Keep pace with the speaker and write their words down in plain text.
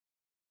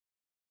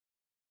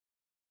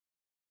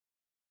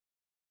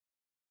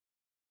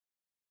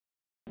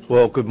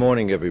Well, good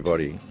morning,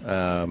 everybody,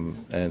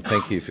 and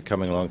thank you for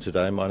coming along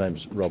today. My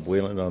name's Rob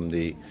Whelan. I'm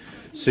the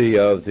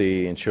CEO of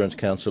the Insurance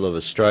Council of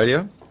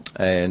Australia,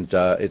 and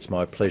it's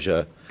my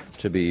pleasure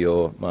to be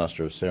your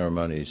Master of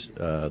Ceremonies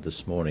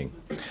this morning.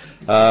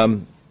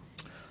 I'd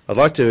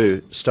like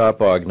to start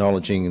by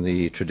acknowledging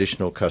the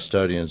traditional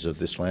custodians of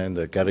this land,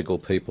 the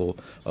Gadigal people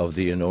of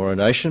the Eora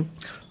Nation.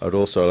 I'd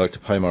also like to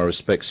pay my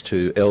respects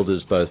to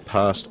elders both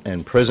past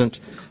and present,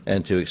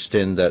 and to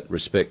extend that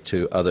respect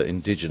to other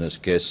Indigenous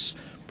guests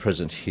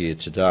present here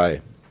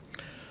today.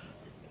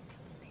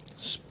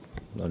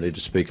 I need to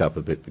speak up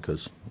a bit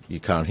because you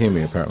can't hear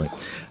me apparently.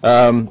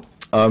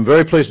 I'm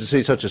very pleased to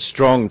see such a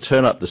strong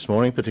turn-up this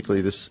morning,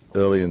 particularly this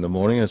early in the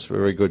morning. It's a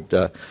very good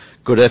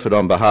effort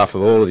on behalf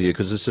of all of you,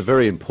 because it's a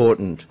very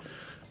important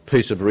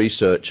piece of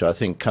research, I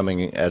think,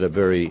 coming at a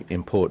very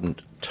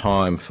important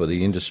time for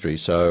the industry.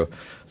 So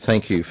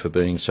thank you for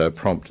being so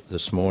prompt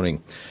this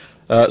morning.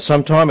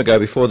 Some time ago,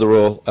 before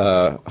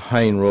the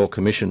Hayne Royal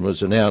Commission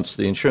was announced,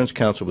 the Insurance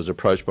Council was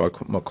approached by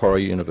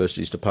Macquarie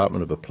University's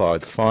Department of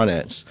Applied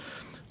Finance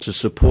to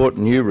support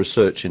new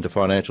research into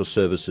financial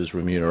services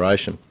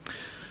remuneration.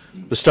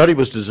 The study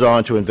was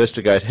designed to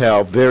investigate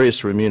how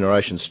various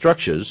remuneration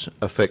structures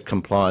affect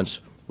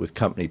compliance with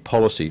company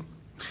policy.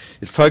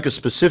 It focused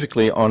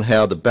specifically on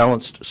how the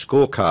Balanced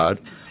Scorecard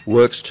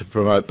works to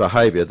promote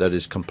behaviour that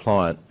is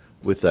compliant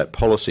with that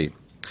policy.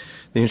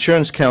 The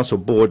Insurance Council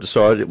Board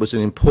decided it was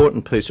an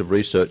important piece of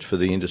research for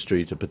the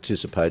industry to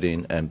participate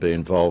in and be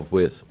involved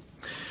with.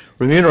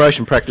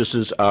 Remuneration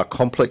practices are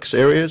complex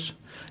areas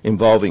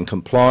involving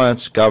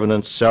compliance,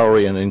 governance,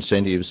 salary and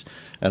incentives,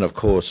 and of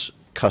course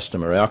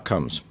customer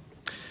outcomes.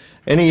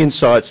 Any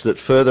insights that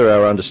further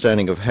our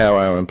understanding of how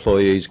our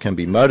employees can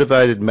be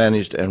motivated,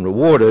 managed and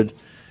rewarded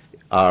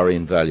are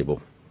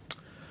invaluable.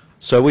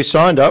 So we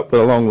signed up,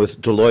 along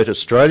with Deloitte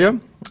Australia,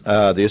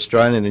 the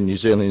Australian and New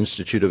Zealand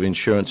Institute of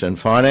Insurance and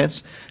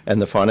Finance,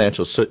 and the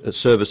Financial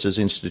Services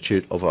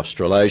Institute of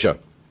Australasia.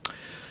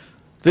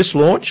 This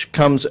launch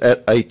comes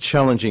at a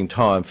challenging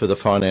time for the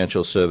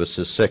financial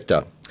services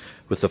sector,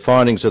 with the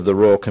findings of the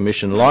Royal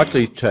Commission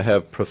likely to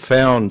have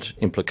profound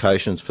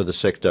implications for the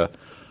sector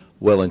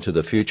well into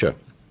the future.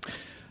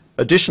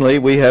 Additionally,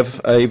 we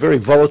have a very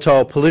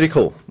volatile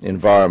political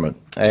environment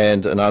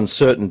and an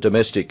uncertain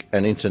domestic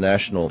and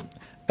international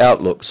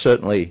outlook,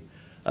 certainly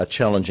a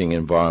challenging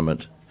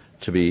environment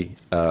to be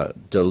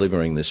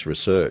delivering this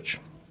research.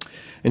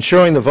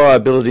 Ensuring the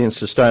viability and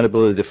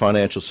sustainability of the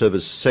financial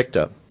services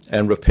sector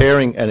and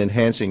repairing and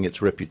enhancing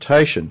its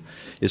reputation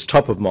is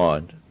top of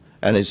mind,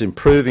 and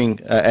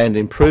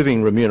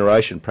improving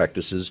remuneration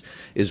practices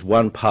is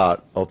one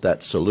part of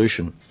that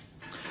solution.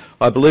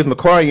 I believe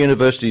Macquarie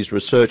University's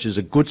research is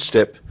a good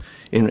step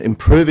in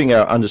improving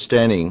our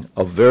understanding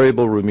of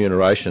variable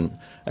remuneration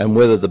and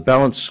whether the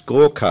Balanced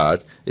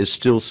Scorecard is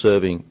still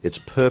serving its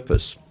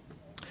purpose.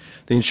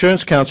 The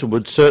Insurance Council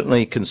would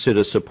certainly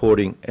consider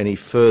supporting any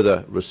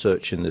further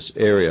research in this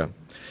area.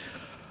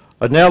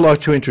 I'd now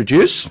like to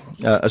introduce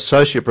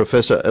Associate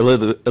Professor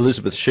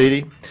Elizabeth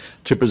Sheedy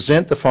to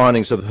present the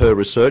findings of her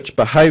research,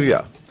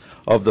 Behaviour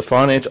of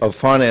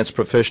Finance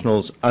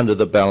Professionals under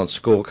the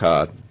Balanced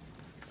Scorecard.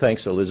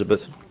 Thanks,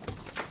 Elizabeth.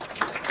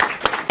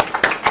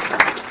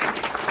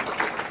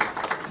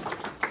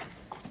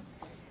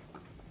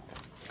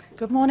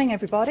 Good morning,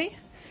 everybody.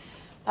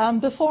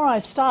 Before I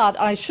start,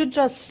 I should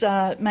just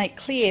make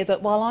clear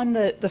that while I'm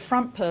the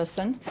front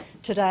person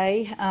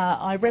today,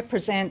 I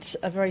represent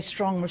a very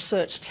strong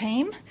research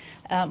team.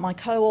 My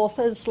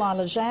co-authors,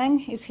 Lila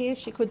Zhang is here, if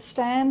she could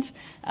stand.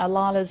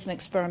 Lila's an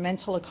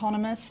experimental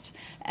economist.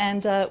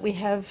 And we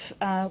have,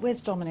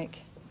 where's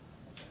Dominic?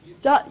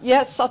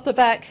 Yes, up the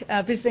back,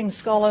 visiting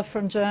scholar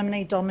from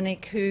Germany,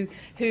 Dominic, who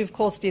of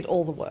course did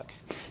all the work.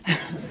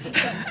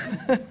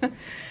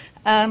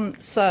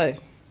 So,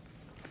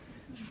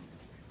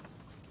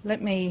 let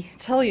me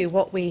tell you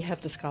what we have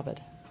discovered.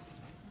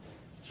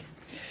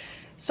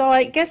 So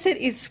I guess it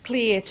is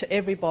clear to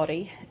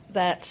everybody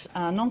that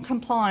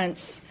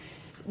non-compliance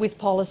with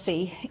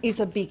policy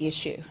is a big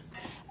issue.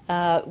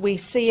 We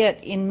see it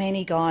in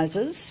many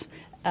guises.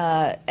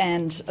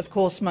 And of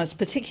course, most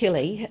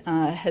particularly,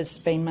 has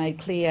been made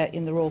clear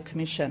in the Royal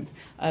Commission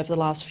over the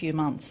last few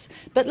months.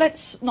 But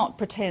let's not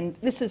pretend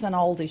this is an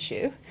old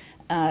issue.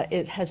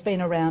 It has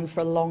been around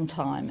for a long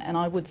time, and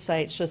I would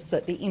say it's just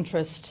that the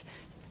interest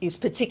is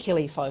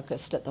particularly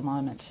focused at the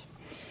moment.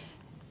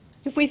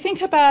 If we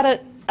think about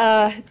it,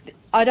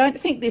 I don't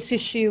think this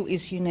issue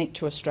is unique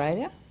to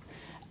Australia,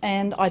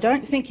 and I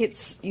don't think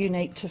it's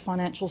unique to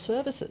financial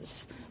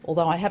services,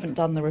 although I haven't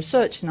done the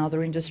research in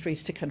other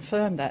industries to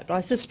confirm that. But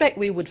I suspect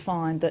we would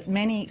find that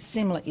many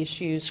similar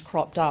issues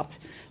cropped up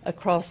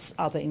across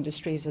other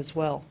industries as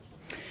well.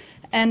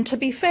 And to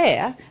be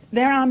fair,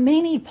 there are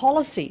many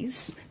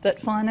policies that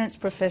finance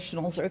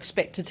professionals are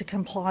expected to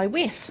comply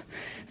with.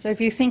 So if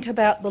you think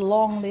about the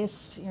long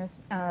list,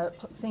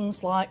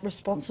 things like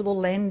responsible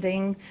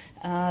lending,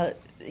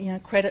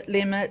 credit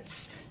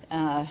limits,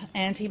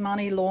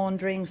 anti-money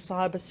laundering,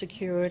 cyber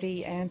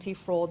security,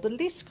 anti-fraud, the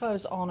list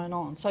goes on and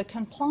on. So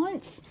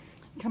compliance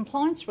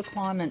compliance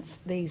requirements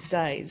these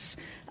days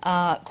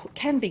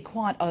can be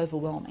quite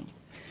overwhelming.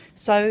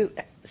 So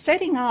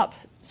setting up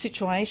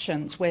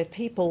situations where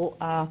people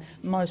are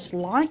most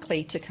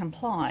likely to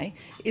comply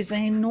is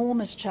an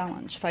enormous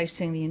challenge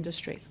facing the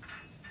industry.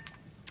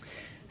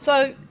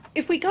 So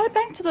if we go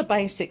back to the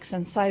basics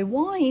and say,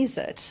 why is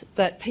it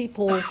that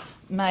people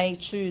may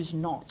choose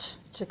not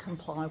to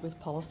comply with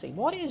policy?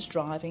 What is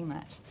driving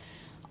that?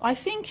 I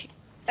think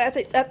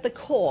at the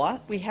core,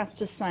 we have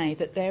to say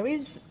that there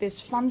is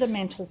this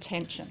fundamental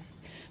tension.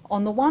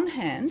 On the one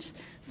hand,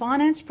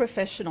 finance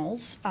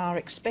professionals are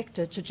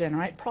expected to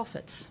generate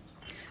profits.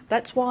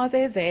 That's why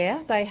they're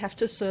there. They have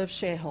to serve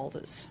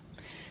shareholders.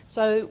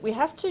 So we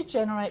have to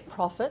generate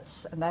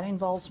profits, and that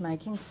involves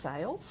making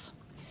sales.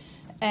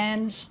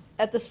 And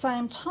at the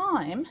same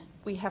time,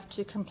 we have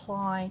to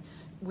comply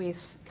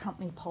with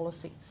company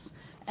policies.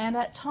 And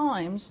at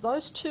times,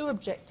 those two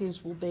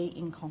objectives will be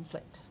in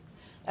conflict.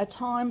 At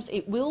times,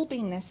 it will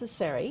be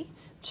necessary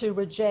to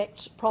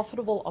reject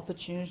profitable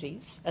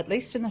opportunities, at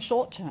least in the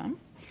short term,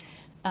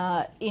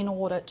 in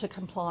order to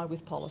comply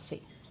with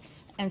policy.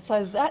 And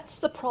so that's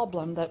the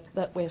problem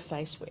that we're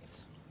faced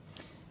with.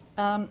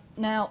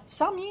 Now,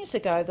 some years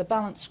ago, the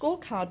Balanced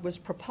Scorecard was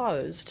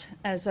proposed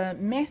as a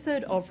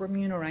method of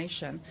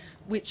remuneration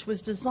which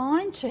was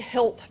designed to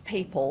help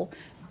people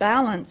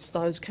balance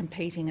those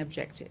competing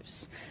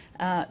objectives.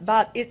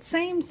 But it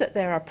seems that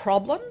there are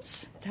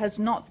problems. It has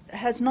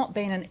not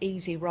been an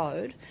easy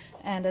road.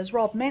 And as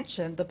Rob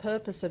mentioned, the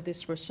purpose of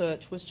this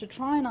research was to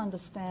try and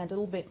understand a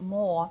little bit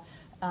more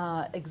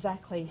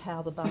exactly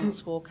how the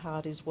Balanced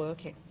Scorecard is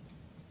working.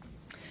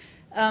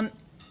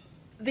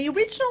 The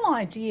original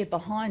idea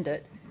behind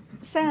it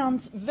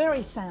sounds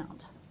very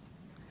sound.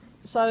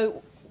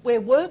 So we're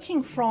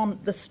working from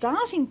the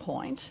starting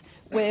point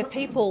where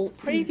people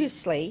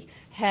previously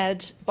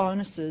had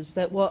bonuses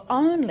that were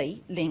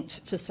only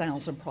linked to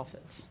sales and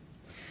profits.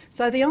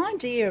 So the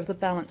idea of the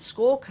Balanced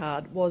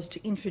Scorecard was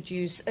to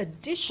introduce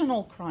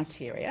additional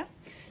criteria,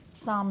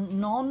 some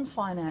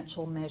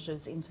non-financial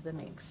measures into the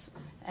mix.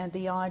 And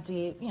the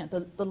idea,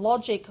 the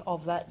logic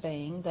of that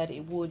being that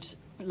it would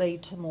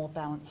lead to more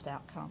balanced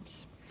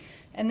outcomes.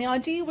 And the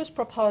idea was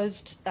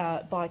proposed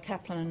by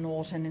Kaplan and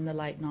Norton in the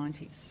late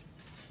 90s.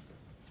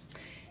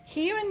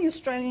 Here in the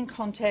Australian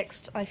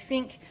context, I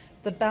think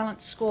the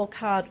Balanced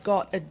Scorecard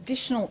got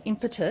additional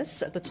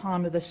impetus at the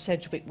time of the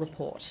Sedgwick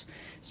report.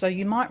 So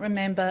you might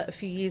remember a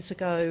few years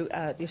ago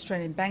the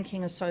Australian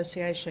Banking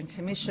Association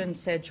commissioned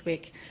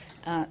Sedgwick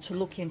to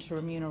look into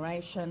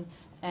remuneration,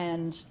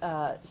 and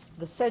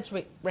the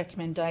Sedgwick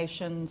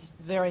recommendations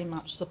very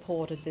much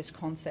supported this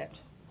concept.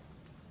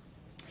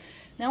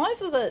 Now,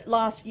 over the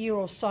last year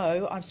or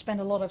so, I've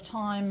spent a lot of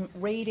time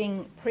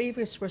reading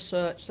previous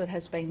research that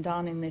has been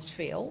done in this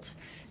field,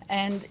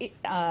 and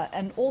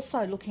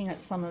also looking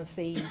at some of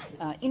the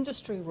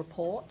industry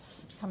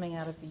reports coming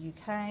out of the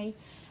UK.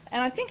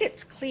 And I think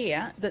it's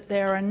clear that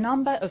there are a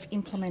number of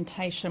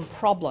implementation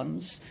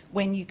problems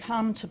when you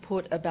come to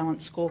put a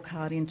Balanced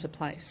Scorecard into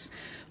place.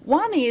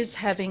 One is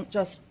having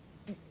just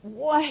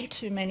way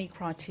too many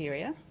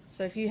criteria.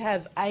 So if you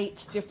have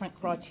 8 different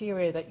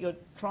criteria that you're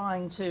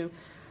trying to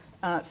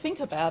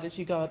think about as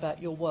you go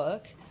about your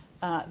work,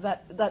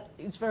 that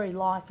is very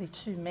likely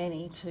too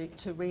many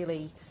to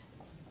really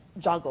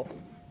juggle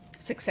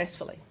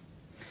successfully.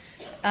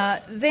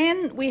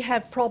 Then we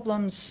have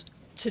problems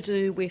to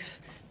do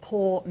with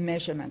poor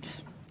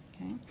measurement.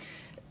 Okay?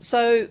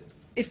 So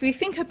if we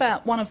think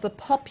about one of the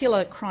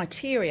popular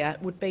criteria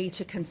would be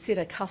to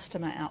consider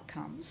customer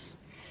outcomes.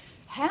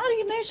 How do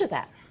you measure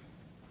that?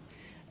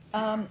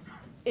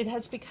 It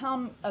has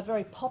become a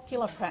very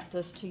popular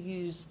practice to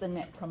use the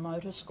Net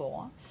Promoter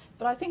Score,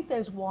 but I think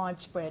there's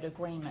widespread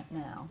agreement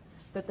now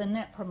that the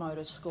Net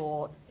Promoter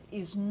Score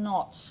is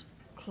not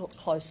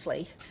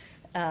closely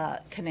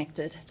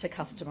connected to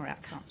customer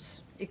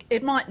outcomes.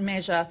 It might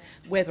measure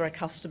whether a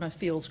customer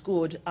feels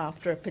good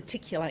after a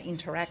particular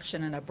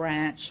interaction in a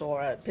branch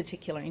or a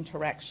particular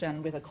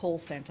interaction with a call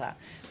centre,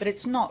 but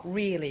it's not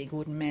really a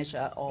good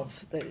measure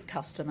of the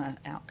customer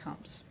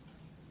outcomes.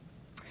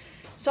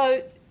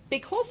 So,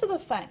 because of the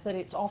fact that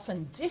it's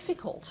often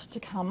difficult to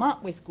come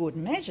up with good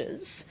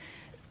measures,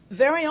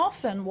 very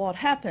often what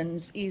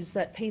happens is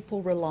that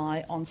people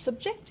rely on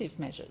subjective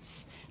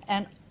measures.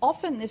 And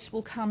often this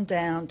will come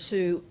down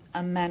to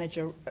a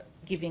manager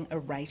giving a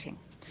rating.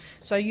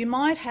 So you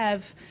might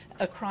have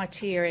a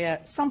criteria,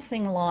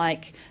 something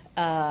like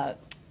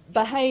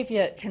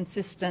behaviour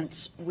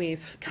consistent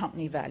with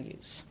company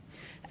values.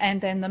 And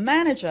then the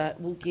manager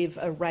will give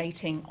a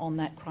rating on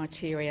that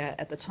criteria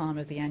at the time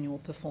of the annual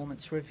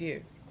performance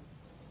review.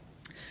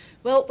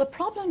 Well, the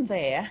problem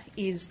there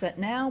is that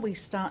now we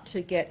start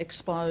to get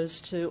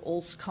exposed to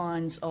all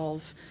kinds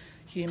of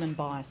human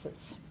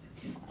biases.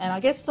 And I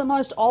guess the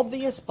most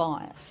obvious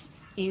bias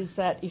is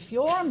that if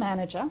you're a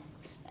manager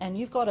and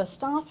you've got a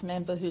staff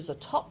member who's a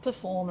top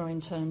performer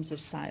in terms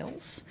of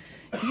sales,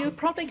 you're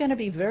probably going to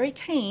be very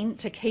keen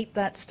to keep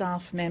that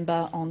staff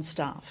member on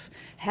staff.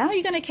 How are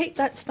you going to keep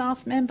that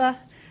staff member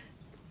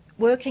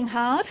working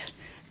hard?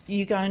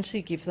 you're going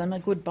to give them a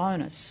good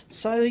bonus.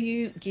 So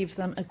you give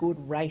them a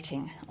good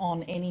rating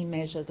on any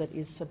measure that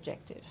is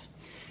subjective.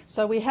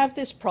 So we have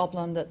this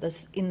problem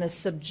that in the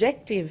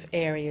subjective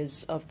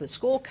areas of the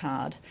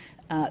scorecard,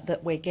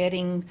 that we're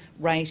getting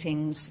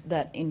ratings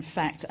that in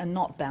fact are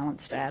not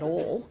balanced at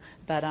all,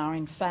 but are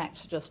in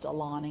fact just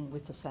aligning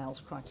with the sales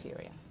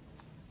criteria.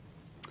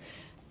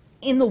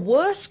 In the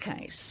worst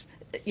case,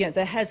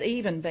 there has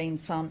even been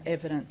some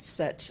evidence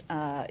that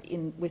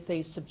with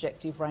these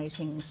subjective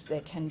ratings there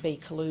can be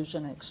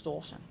collusion and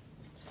extortion.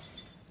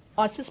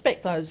 I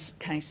suspect those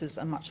cases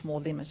are much more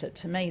limited.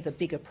 To me, the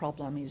bigger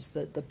problem is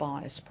the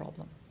bias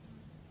problem.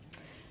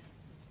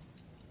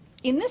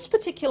 In this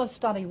particular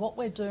study, what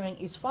we're doing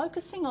is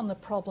focusing on the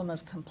problem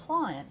of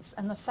compliance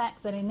and the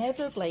fact that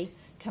inevitably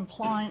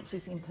compliance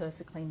is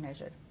imperfectly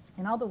measured.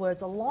 In other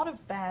words, a lot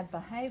of bad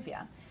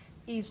behaviour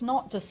is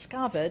not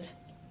discovered,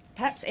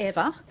 perhaps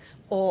ever,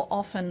 or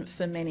often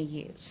for many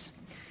years.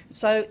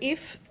 So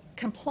if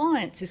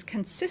compliance is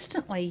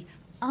consistently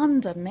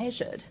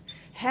under-measured,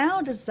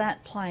 how does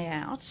that play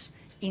out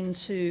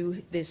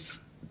into this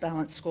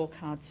balanced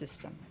scorecard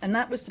system? And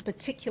that was the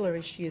particular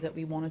issue that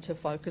we wanted to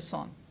focus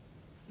on.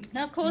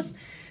 Now, of course,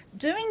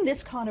 doing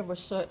this kind of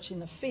research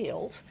in the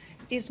field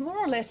is more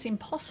or less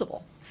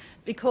impossible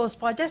because,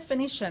 by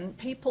definition,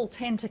 people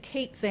tend to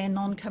keep their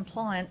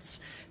non-compliance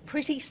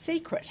pretty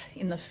secret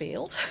in the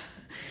field.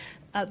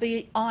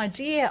 The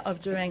idea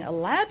of doing a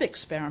lab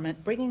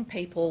experiment, bringing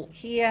people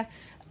here,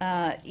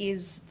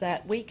 is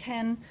that we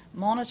can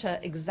monitor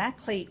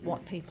exactly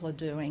what people are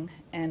doing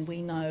and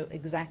we know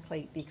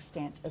exactly the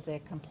extent of their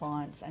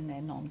compliance and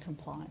their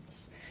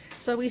non-compliance.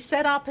 So we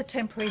set up a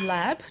temporary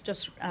lab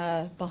just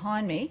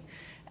behind me,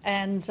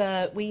 and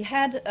we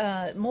had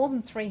more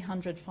than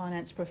 300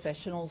 finance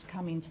professionals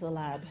come into the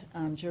lab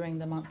during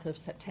the month of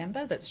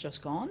September that's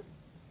just gone.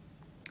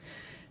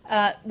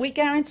 We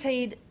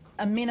guaranteed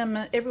a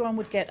minimum, everyone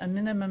would get a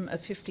minimum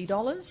of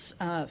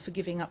 $50 for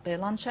giving up their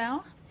lunch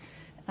hour.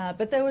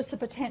 But there was the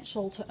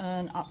potential to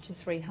earn up to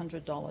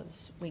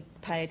 $300. We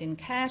paid in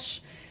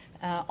cash.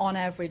 On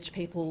average,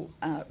 people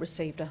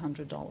received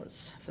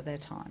 $100 for their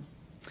time.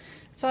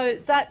 So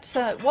that's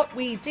what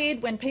we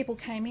did when people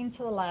came into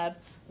the lab.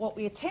 What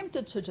we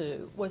attempted to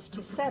do was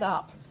to set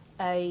up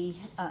an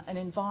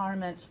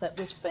environment that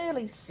was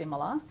fairly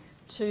similar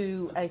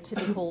to a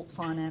typical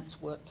finance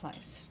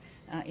workplace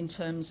in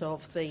terms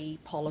of the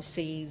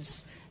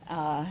policies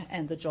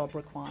and the job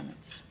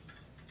requirements.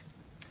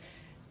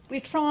 We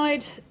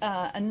tried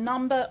a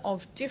number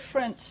of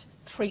different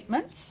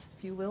treatments,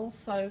 if you will.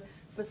 So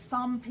for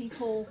some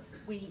people,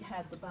 we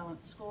had the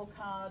balanced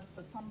scorecard.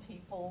 For some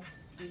people,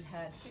 we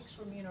had fixed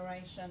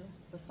remuneration.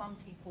 For some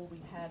people,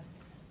 we had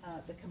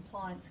the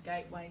compliance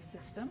gateway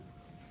system.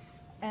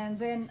 And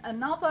then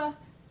another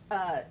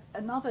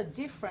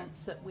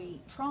difference that we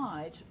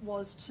tried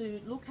was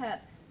to look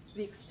at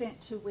the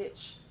extent to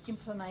which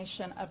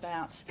information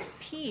about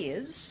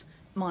peers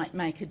might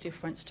make a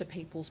difference to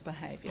people's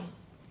behaviour.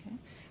 Okay.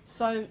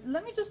 So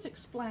let me just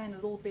explain a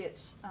little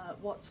bit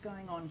what's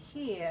going on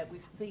here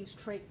with these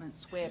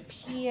treatments where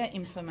peer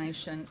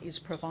information is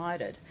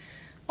provided.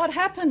 What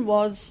happened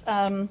was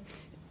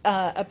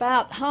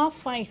about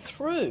halfway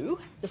through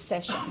the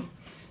session,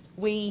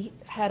 we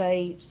had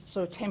a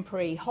sort of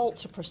temporary halt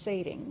to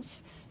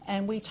proceedings,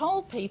 and we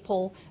told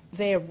people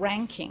their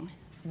ranking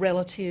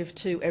relative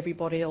to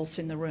everybody else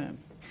in the room.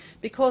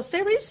 Because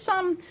there is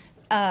some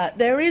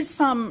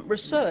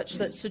research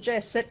that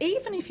suggests that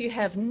even if you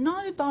have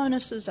no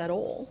bonuses at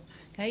all,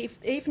 okay,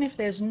 even if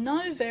there's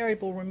no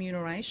variable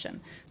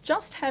remuneration,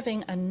 just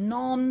having a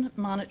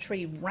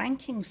non-monetary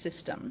ranking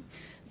system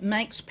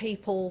makes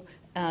people,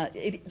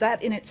 that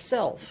in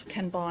itself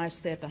can bias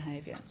their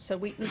behaviour. So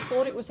we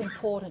thought it was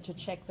important to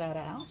check that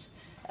out,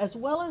 as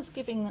well as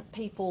giving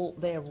people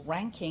their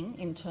ranking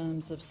in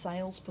terms of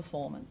sales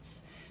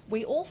performance.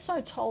 We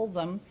also told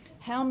them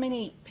how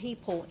many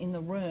people in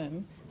the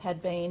room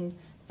had been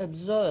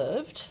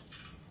observed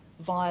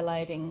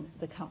violating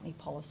the company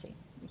policy,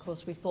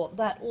 because we thought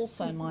that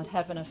also might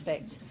have an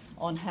effect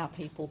on how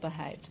people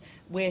behaved.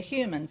 We're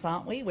humans,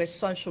 aren't we? We're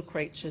social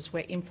creatures.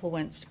 We're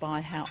influenced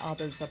by how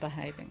others are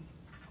behaving.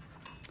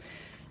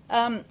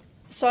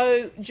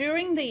 So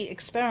during the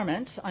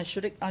experiment, I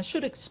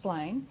should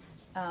explain,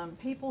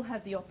 people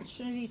had the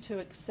opportunity to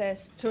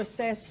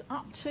assess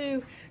up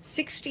to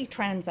 60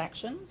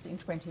 transactions in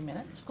 20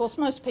 minutes. Of course,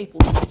 most people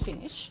didn't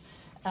finish.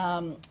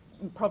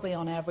 Probably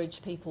on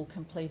average, people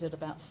completed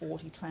about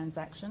 40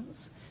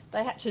 transactions.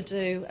 They had to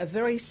do a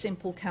very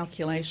simple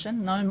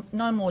calculation,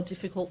 no more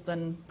difficult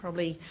than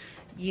probably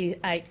Year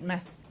 8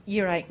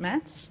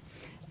 maths.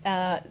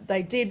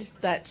 They did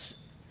that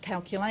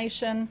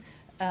calculation,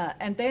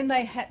 and then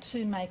they had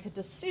to make a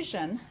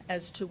decision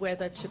as to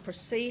whether to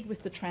proceed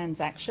with the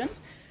transaction,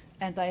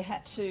 and they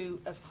had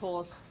to, of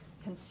course,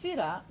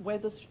 consider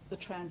whether the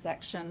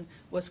transaction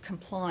was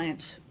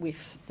compliant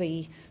with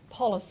the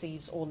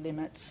policies or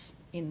limits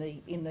in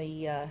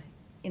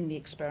the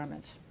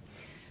experiment.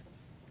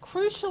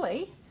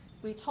 Crucially,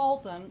 we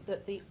told them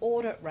that the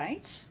audit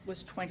rate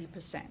was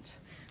 20%.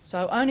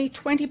 So only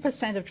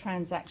 20% of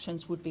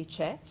transactions would be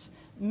checked,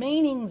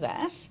 meaning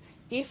that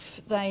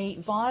if they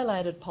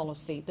violated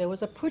policy, there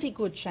was a pretty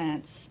good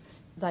chance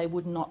they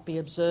would not be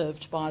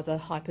observed by the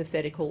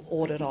hypothetical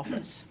audit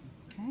office.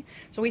 Okay?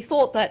 So we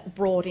thought that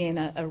brought in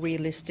a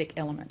realistic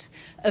element.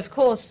 Of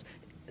course,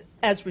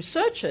 as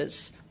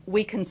researchers,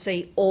 we can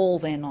see all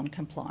their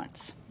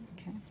non-compliance.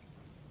 Okay?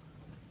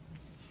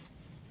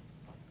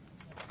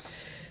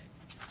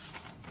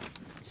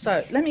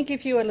 So let me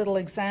give you a little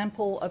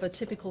example of a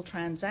typical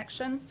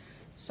transaction.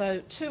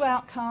 So 2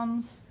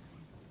 outcomes,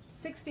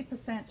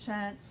 60%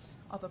 chance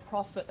of a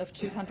profit of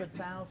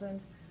 $200,000,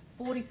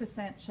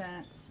 40%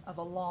 chance of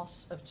a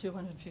loss of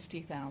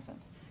 $250,000.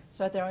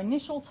 So their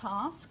initial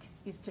task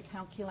is to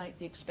calculate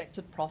the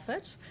expected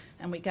profit,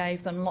 and we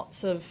gave them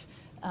lots of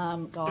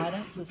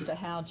guidance as to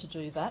how to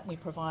do that. We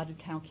provided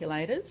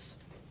calculators.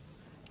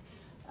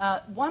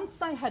 Once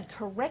they had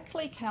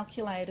correctly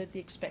calculated the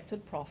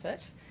expected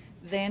profit,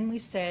 then we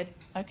said,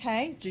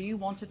 okay, do you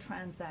want to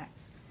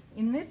transact?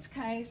 In this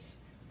case,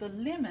 the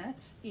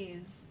limit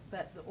is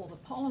that, or the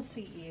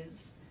policy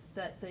is,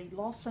 that the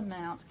loss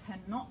amount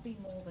cannot be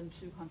more than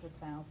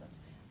 $200,000.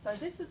 So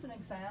this is an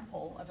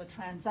example of a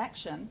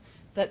transaction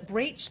that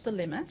breached the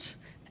limit,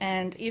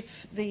 and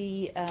if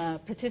the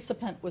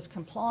participant was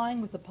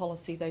complying with the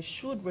policy, they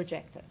should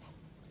reject it.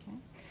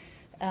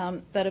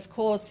 Okay? But of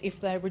course, if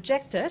they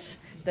reject it,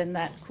 then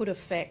that could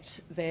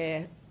affect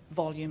their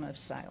volume of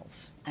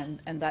sales,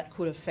 and that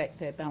could affect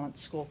their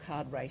balanced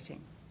scorecard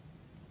rating.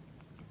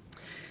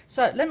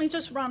 So let me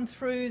just run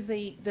through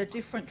the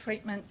different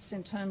treatments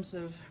in terms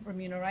of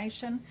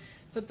remuneration.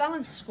 For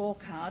Balanced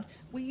Scorecard,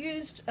 we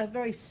used a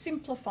very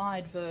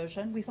simplified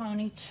version with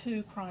only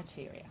 2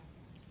 criteria.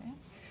 Okay?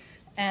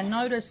 And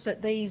notice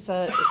that these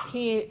are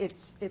here,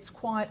 it's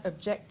quite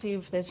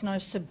objective, there's no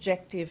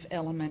subjective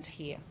element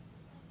here.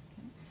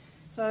 Okay?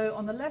 So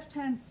on the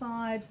left-hand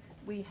side,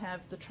 we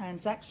have the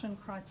transaction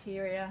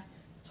criteria.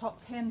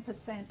 Top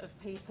 10%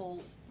 of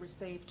people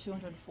receive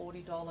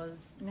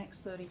 $240,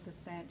 next 30%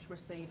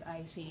 receive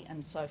 $80,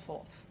 and so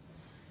forth.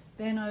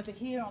 Then over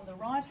here on the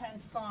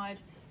right-hand side,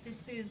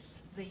 this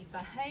is the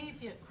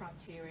behaviour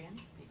criterion,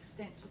 the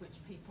extent to which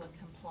people are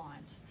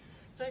compliant.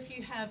 So if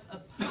you have a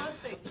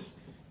perfect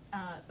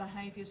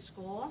behaviour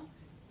score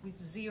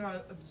with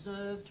 0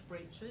 observed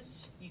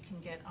breaches, you can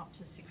get up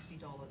to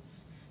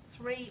 $60.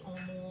 3 or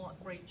more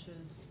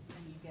breaches,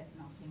 and you get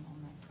nothing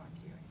on that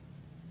criteria.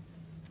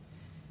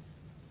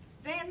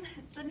 Then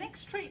the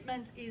next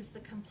treatment is the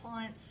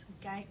compliance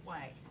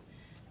gateway.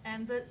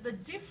 And the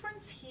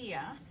difference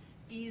here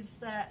is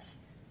that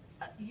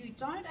you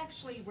don't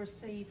actually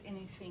receive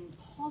anything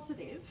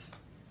positive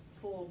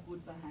for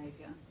good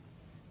behaviour.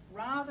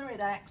 Rather, it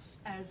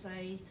acts as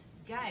a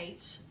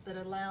gate that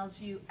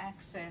allows you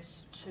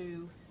access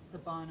to the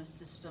bonus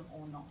system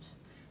or not.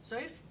 So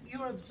if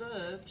you're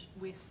observed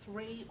with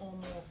 3 or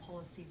more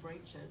policy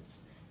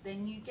breaches,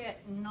 then you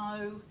get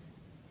no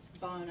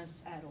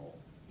bonus at all.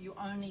 You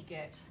only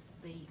get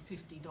the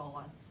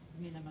 $50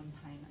 minimum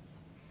payment.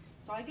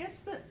 So I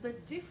guess that the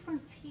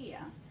difference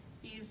here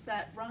is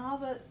that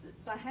rather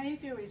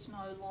behaviour is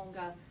no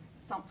longer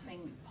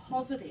something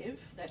positive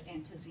that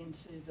enters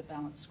into the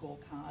balanced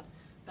scorecard,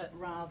 but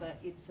rather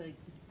it's a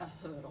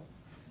hurdle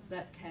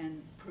that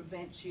can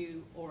prevent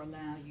you or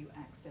allow you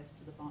access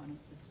to the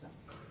bonus system.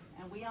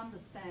 And we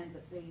understand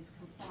that these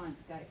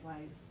compliance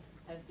gateways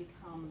have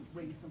become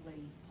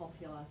reasonably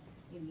popular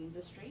in the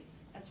industry.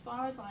 As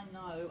far as I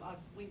know,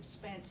 we've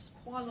spent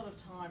quite a lot of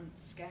time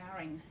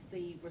scouring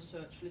the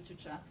research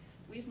literature.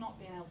 We've not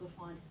been able to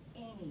find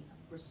any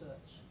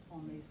research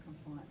on these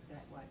compliance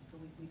gateways, so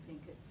we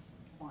think it's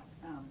quite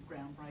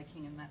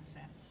groundbreaking in that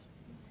sense.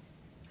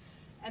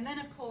 And then,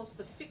 of course,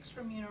 the fixed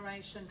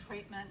remuneration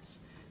treatment.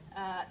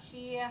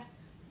 Here,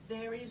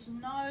 there is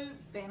no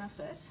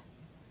benefit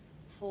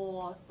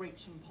for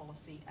breaching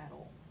policy at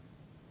all.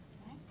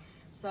 Okay?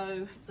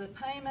 So the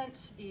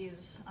payment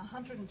is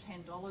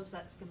 $110.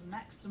 That's the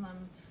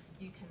maximum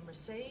you can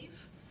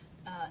receive.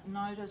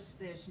 Notice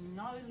there's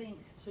no link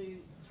to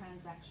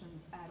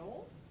transactions at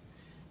all.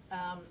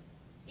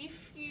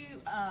 If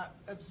you are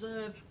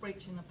observed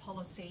breaching the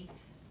policy,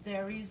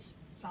 there is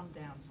some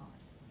downside.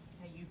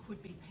 Okay? You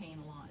could be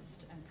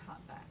penalised and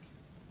cut back,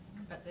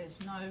 but there's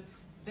no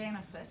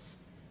benefit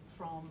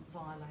from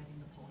violating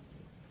the policy.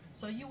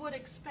 So you would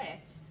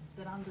expect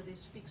that under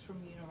this fixed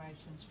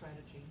remuneration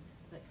strategy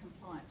that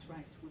compliance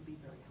rates would be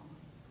very high.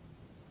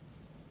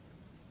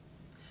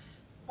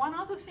 One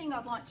other thing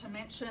I'd like to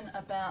mention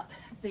about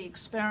the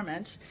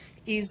experiment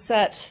is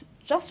that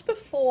just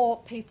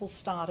before people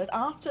started,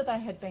 after they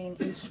had been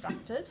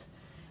instructed,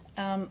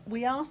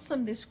 we asked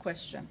them this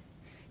question.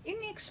 In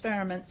the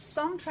experiment,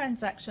 some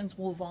transactions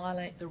will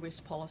violate the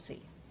risk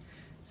policy.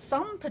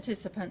 Some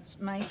participants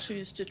may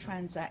choose to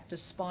transact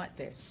despite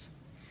this.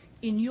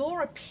 In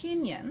your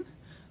opinion,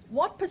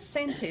 what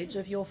percentage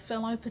of your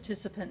fellow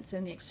participants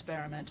in the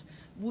experiment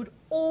would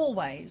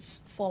always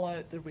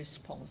follow the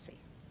risk policy?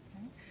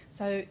 Okay?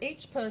 So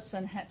each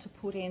person had to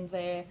put in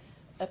their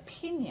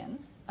opinion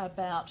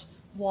about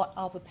what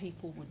other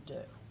people would do.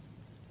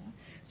 Okay?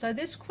 So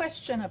this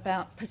question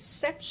about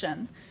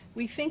perception,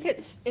 we think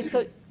it's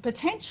a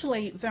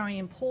potentially very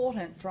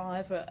important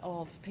driver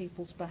of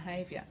people's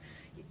behaviour.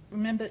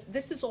 Remember,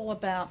 this is all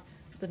about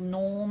the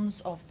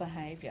norms of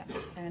behaviour,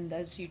 and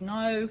as you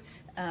know,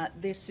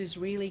 this is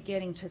really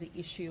getting to the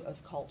issue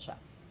of culture.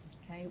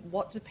 Okay,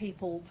 what do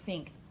people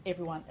think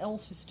everyone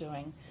else is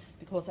doing?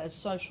 Because as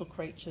social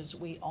creatures,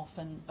 we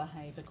often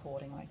behave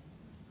accordingly.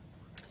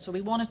 So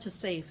we wanted to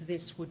see if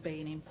this would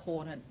be an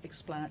important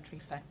explanatory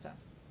factor.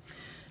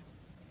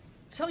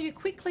 Tell you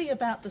quickly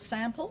about the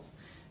sample.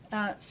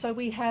 So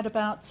we had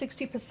about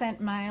 60%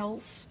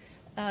 males.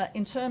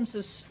 In terms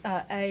of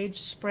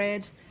age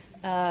spread,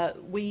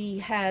 we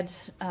had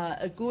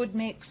a good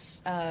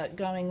mix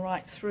going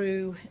right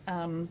through.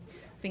 I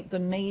think the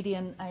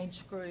median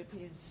age group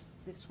is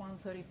this one,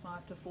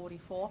 35 to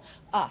 44.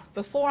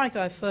 Before I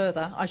go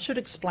further, I should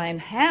explain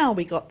how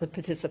we got the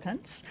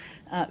participants.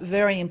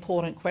 Very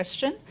important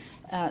question.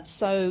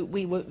 So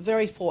we were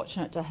very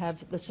fortunate to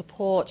have the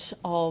support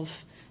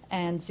of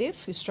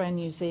ANZIIF, the Australian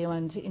New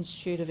Zealand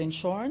Institute of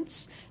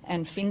Insurance,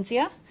 and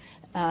FINSIA.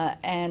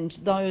 And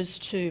those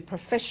two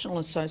professional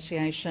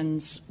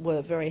associations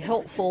were very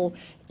helpful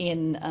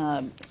in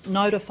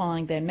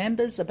notifying their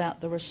members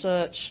about the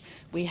research.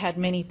 We had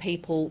many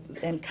people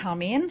then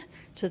come in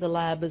to the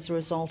lab as a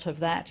result of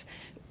that.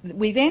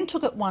 We then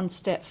took it one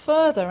step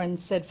further and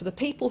said, for the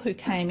people who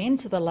came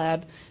into the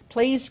lab,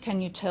 please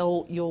can you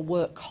tell your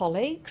work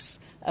colleagues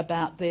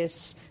about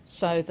this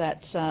so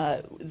that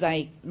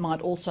they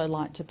might also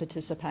like to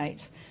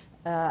participate.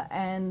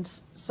 And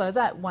so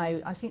that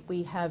way, I think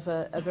we have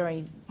a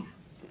very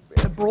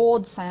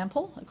broad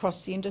sample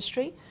across the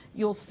industry.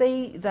 You'll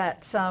see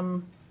that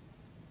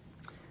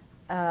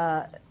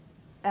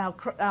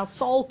our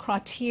sole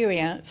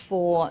criteria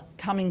for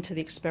coming to the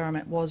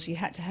experiment was you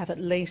had to have at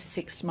least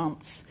 6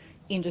 months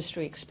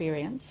industry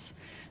experience.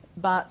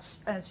 But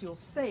as you'll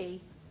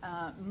see,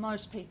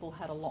 most people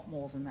had a lot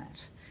more than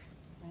that.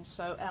 And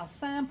so our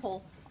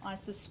sample, I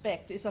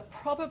suspect, is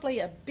probably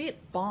a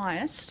bit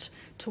biased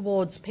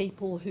towards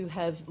people who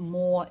have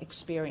more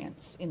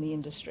experience in the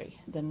industry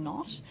than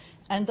not.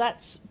 And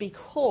that's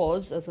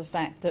because of the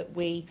fact that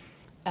we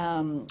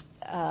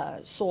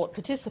sought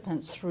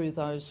participants through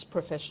those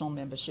professional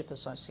membership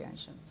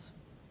associations.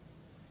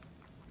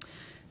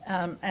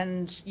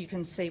 And you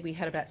can see we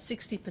had about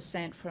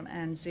 60% from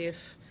ANZIIF,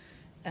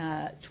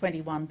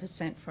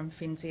 21% from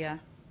FINSIA.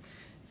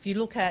 If you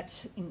look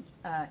at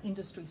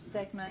industry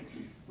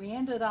segment, we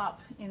ended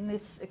up in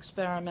this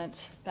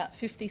experiment about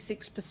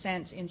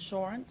 56%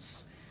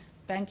 insurance,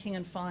 banking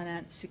and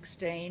finance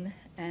 16%,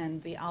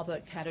 and the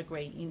other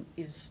category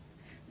is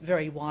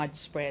very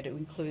widespread. It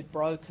would include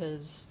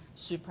brokers,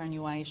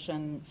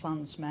 superannuation,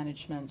 funds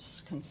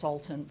management,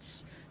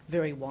 consultants,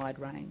 very wide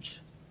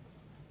range.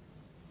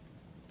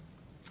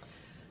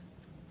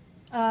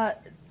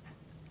 At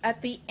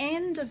the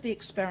end of the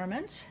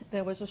experiment,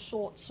 there was a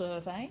short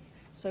survey.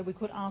 So we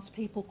could ask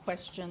people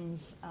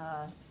questions,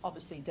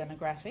 obviously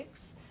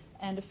demographics,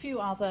 and a few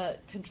other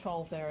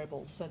control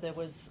variables. So there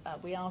was,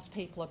 we asked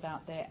people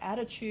about their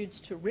attitudes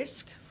to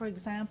risk, for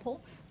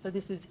example. So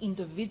this is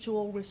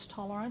individual risk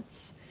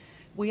tolerance.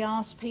 We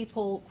asked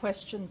people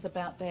questions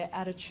about their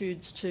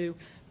attitudes to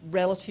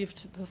relative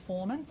to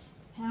performance.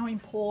 How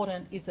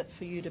important is it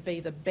for you to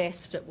be the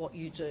best at what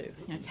you do?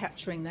 You know,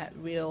 capturing that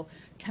real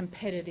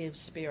competitive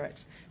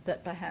spirit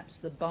that perhaps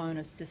the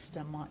bonus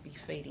system might be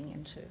feeding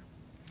into.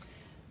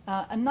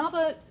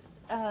 Another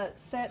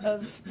set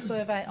of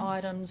survey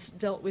items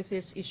dealt with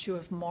this issue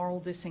of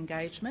moral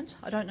disengagement.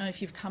 I don't know if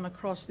you've come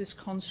across this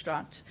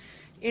construct.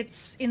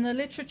 It's in the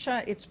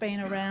literature, it's been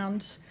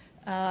around,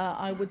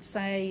 I would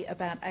say,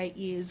 about 8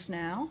 years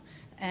now,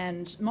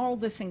 and moral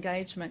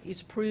disengagement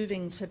is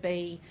proving to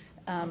be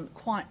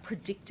quite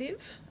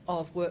predictive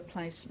of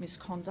workplace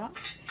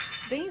misconduct.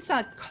 These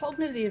are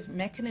cognitive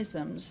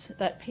mechanisms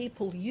that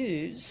people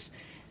use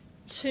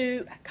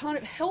to kind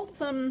of help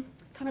them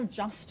kind of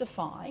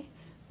justify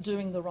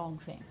doing the wrong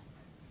thing.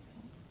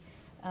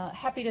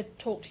 Happy to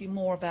talk to you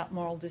more about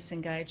moral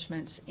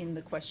disengagement in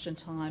the question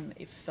time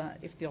if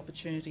the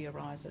opportunity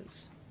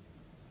arises.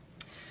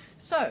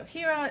 So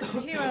here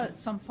are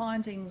some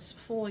findings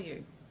for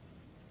you.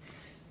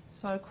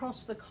 So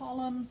across the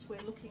columns,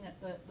 we're looking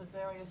at the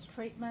various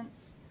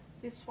treatments.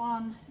 This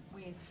one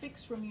with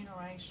fixed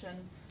remuneration,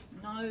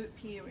 no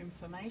peer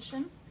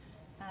information,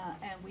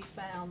 and we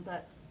found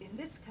that in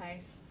this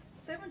case,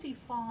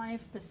 75%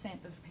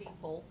 of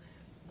people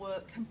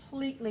were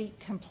completely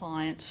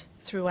compliant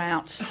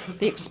throughout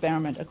the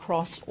experiment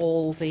across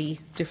all the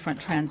different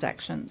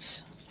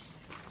transactions.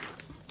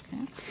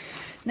 Okay.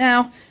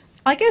 Now,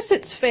 I guess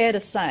it's fair to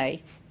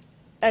say,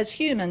 as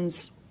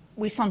humans,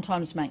 we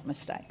sometimes make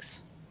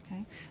mistakes.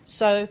 Okay?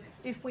 So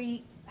if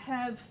we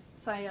have,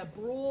 say, a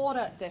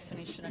broader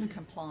definition of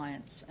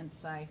compliance and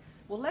say,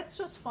 well, let's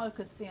just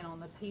focus in on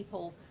the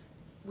people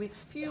with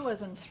fewer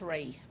than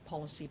 3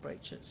 policy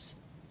breaches.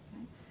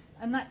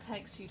 And that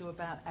takes you to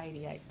about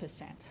 88%.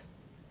 Okay?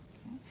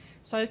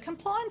 So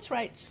compliance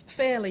rate's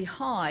fairly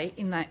high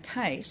in that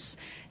case.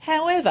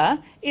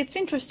 However, it's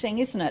interesting,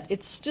 isn't it?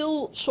 It's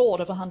still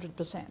short of 100%.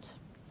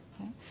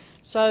 Okay?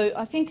 So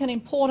I think an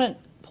important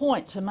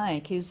point to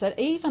make is that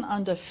even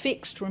under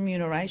fixed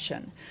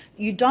remuneration,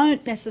 you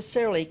don't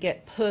necessarily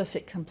get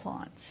perfect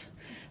compliance.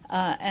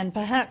 And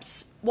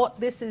perhaps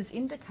what this is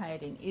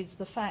indicating is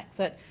the fact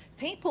that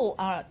people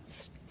are,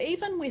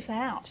 even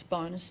without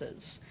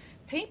bonuses,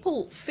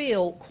 people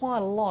feel quite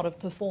a lot of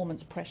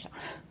performance pressure.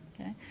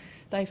 Okay?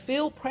 They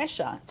feel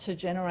pressure to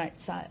generate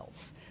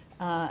sales.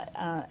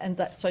 And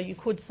that, so you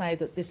could say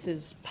that this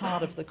is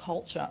part of the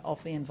culture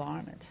of the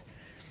environment.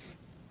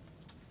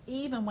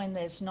 Even when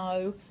there's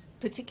no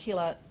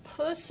particular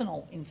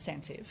personal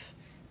incentive,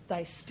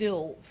 they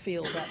still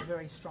feel that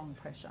very strong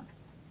pressure.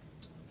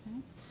 Okay?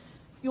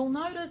 You'll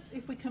notice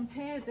if we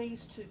compare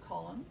these two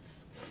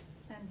columns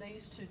and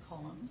these two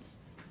columns,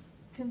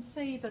 you can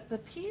see that the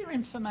peer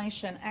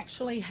information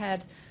actually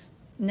had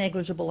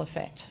negligible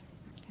effect.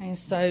 Okay?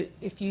 So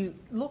if you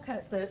look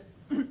at the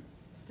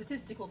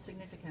statistical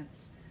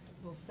significance,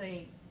 you'll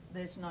see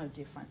there's no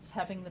difference.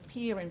 Having the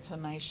peer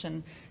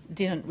information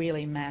didn't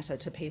really matter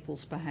to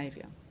people's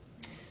behaviour.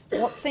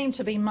 What seemed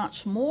to be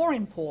much more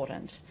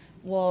important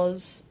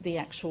was the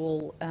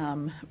actual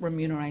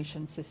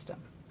remuneration system.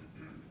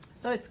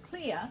 So it's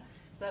clear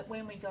that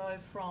when we go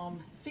from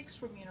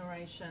fixed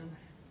remuneration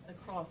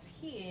across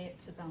here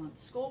to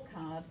balanced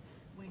scorecard,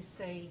 we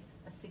see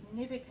a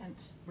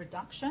significant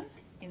reduction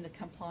in the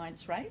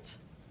compliance rate.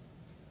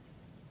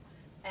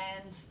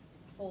 And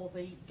for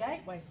the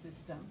gateway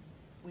system,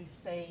 we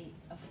see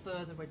a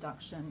further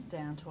reduction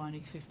down to only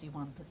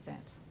 51%.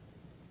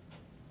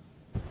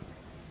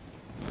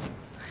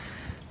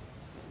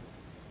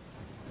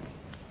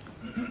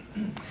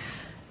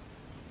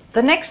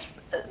 The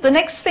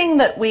next thing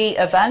that we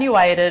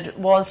evaluated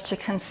was to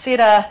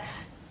consider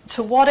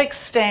to what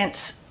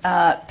extent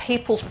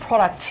people's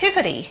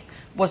productivity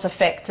was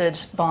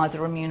affected by the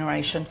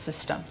remuneration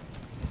system.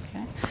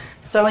 Okay.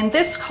 So in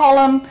this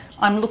column,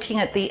 I'm looking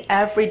at the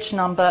average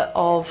number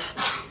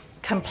of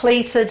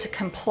completed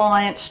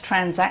compliant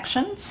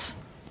transactions.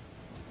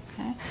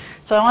 Okay.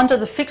 So under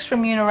the fixed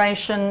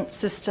remuneration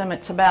system,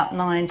 it's about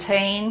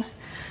 19.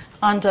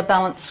 Under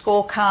balanced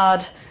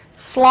scorecard,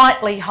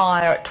 slightly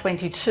higher at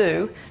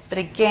 22, but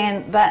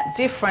again, that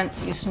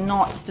difference is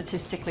not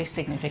statistically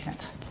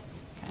significant.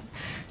 Okay.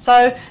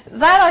 So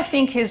that, I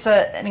think, is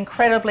an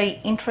incredibly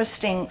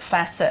interesting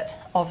facet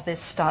of this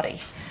study.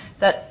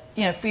 That,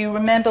 you know, if you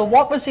remember,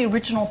 what was the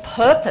original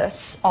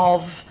purpose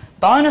of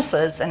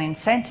bonuses and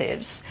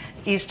incentives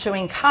is to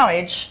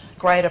encourage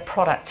greater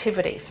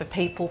productivity for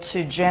people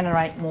to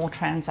generate more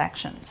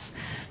transactions.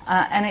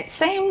 And it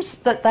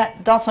seems that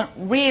that doesn't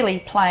really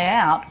play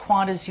out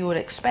quite as you would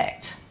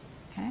expect.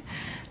 Okay?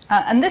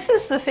 And this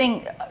is the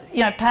thing, you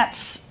know,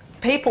 perhaps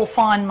people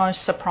find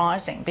most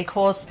surprising,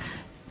 because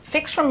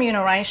fixed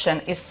remuneration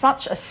is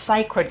such a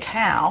sacred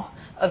cow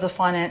of the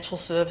financial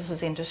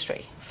services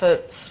industry.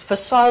 For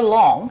so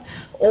long,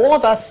 all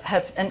of us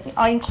have, and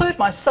I include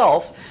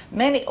myself,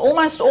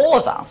 almost all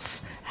of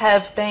us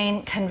have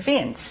been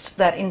convinced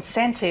that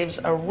incentives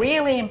are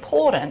really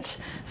important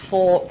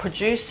for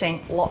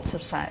producing lots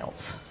of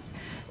sales.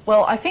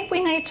 Well, I think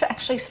we need to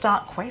actually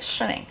start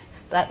questioning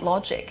that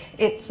logic.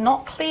 It's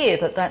not clear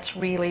that that's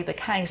really the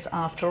case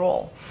after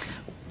all.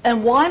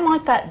 And why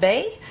might that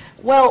be?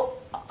 Well,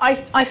 I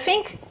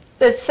think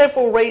there's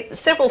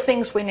several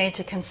things we need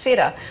to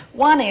consider.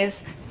 One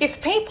is,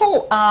 if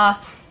people are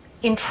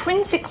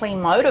intrinsically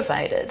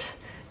motivated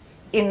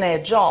in their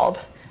job,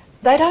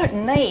 they don't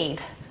need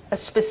a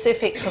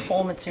specific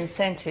performance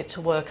incentive to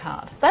work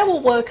hard. They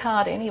will work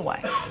hard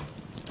anyway.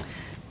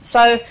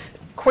 So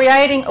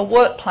creating a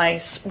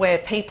workplace where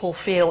people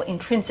feel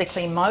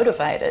intrinsically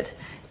motivated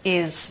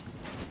is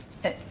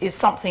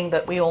something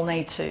that we all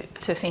need to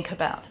think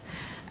about.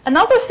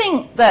 Another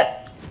thing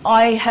that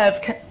I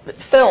have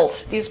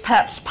felt is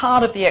perhaps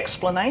part of the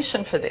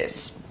explanation for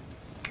this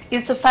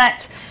is the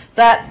fact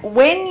that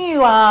when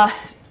you are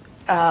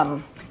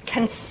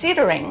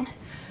considering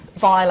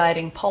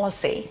violating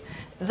policy,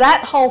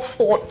 that whole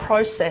thought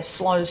process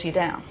slows you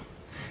down.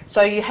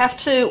 So you have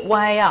to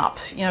weigh up,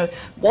 you know,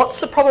 what's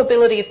the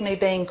probability of me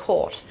being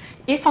caught?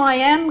 If I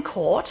am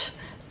caught,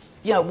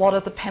 you know, what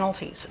are the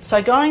penalties?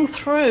 So going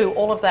through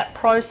all of that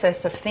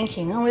process of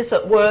thinking, oh, is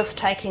it worth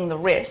taking the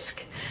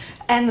risk?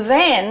 And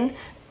then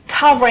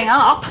covering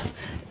up,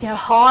 you know,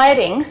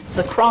 hiding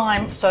the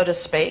crime, so to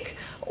speak,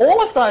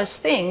 all of those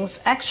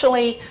things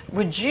actually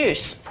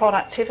reduce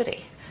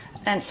productivity.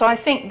 And so I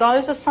think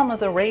those are some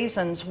of the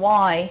reasons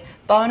why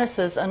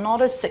bonuses are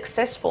not as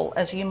successful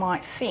as you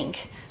might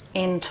think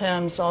in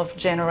terms of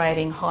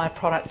generating high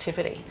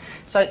productivity.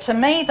 So to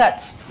me,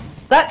 that's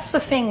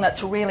the thing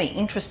that's really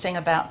interesting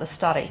about the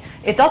study.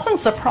 It doesn't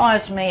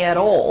surprise me at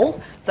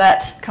all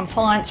that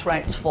compliance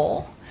rates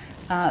fall.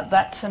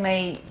 That to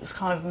me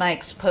kind of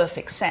makes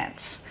perfect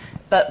sense.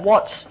 But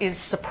what is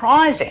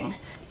surprising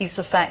is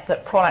the fact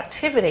that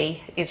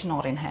productivity is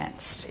not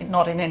enhanced,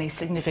 not in any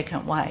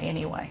significant way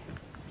anyway.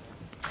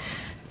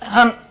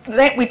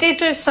 We did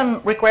do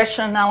some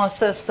regression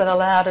analysis that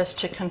allowed us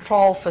to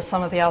control for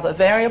some of the other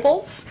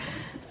variables.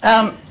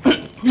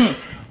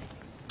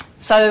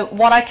 So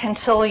what I can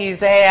tell you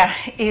there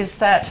is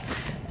that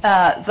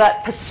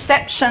that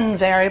perception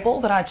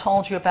variable that I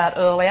told you about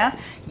earlier,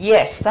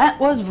 yes, that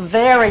was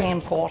very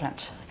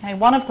important. Okay,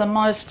 one of the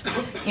most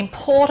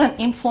important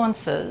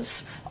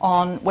influences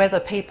on whether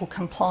people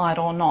complied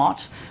or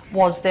not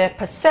was their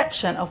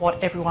perception of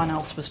what everyone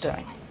else was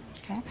doing.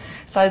 Okay?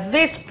 So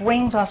this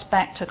brings us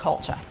back to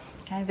culture.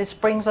 Okay? This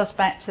brings us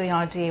back to the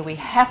idea we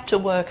have to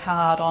work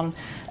hard on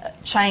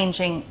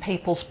changing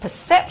people's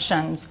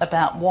perceptions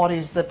about what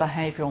is the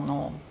behavioural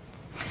norm.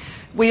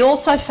 We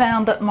also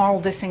found that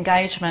moral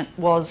disengagement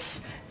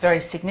was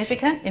very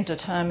significant in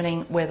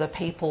determining whether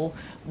people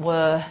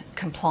were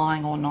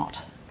complying or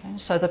not. Okay?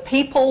 So the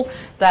people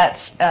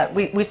that,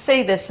 we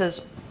see this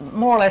as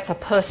more or less a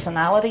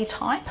personality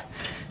type.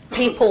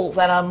 People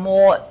that are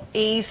more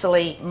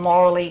easily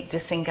morally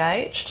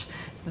disengaged,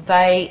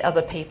 they are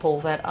the people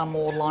that are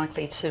more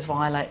likely to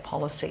violate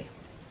policy.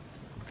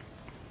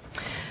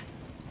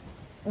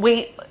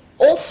 We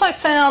also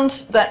found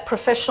that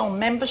professional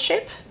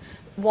membership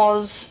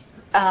was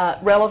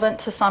relevant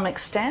to some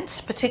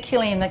extent,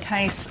 particularly in the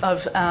case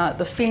of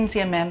the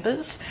FINSIA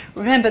members.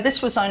 Remember,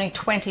 this was only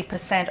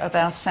 20% of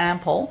our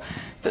sample,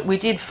 but we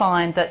did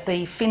find that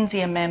the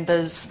FINSIA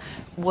members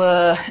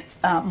were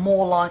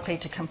more likely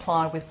to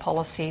comply with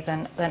policy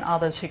than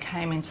others who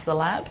came into the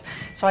lab.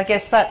 So I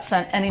guess that's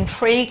an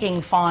intriguing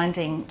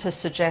finding to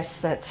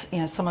suggest that, you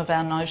know, some of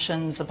our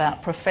notions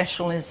about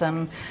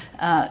professionalism,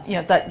 you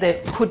know, that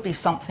there could be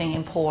something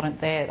important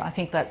there. I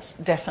think that's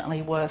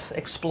definitely worth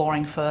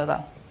exploring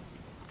further.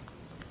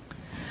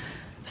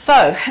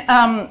 So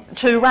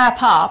to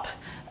wrap up,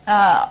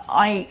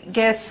 I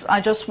guess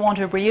I just want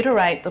to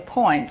reiterate the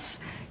points.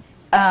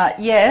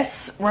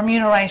 Yes,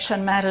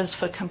 remuneration matters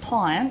for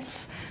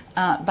compliance,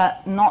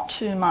 but not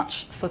too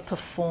much for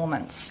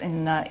performance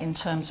in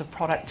terms of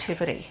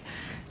productivity.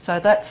 So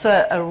that's,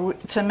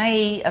 to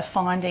me, a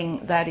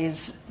finding that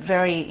is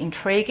very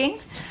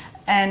intriguing,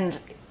 and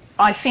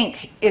I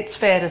think it's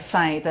fair to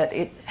say that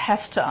it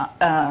has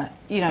to,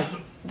 you know,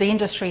 the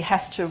industry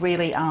has to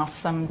really ask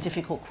some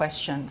difficult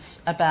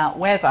questions about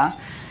whether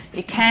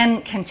it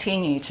can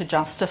continue to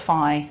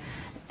justify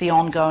the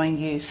ongoing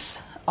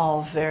use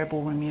of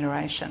variable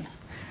remuneration.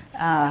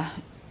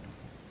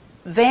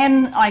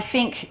 Then I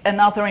think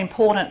another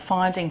important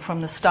finding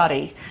from the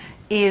study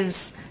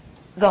is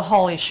the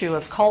whole issue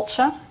of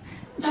culture.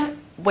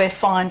 We're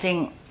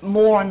finding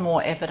more and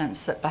more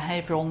evidence that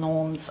behavioural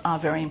norms are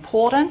very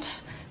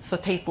important for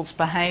people's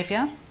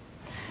behaviour.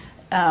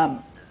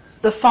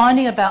 The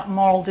finding about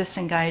moral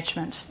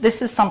disengagement,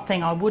 this is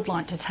something I would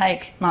like to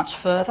take much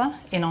further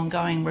in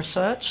ongoing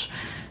research.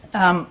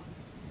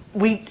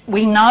 We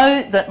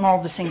know that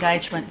moral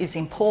disengagement is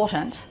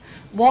important.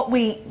 What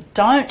we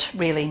don't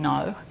really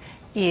know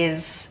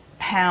is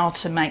how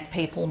to make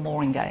people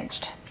more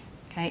engaged.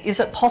 Okay? Is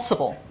it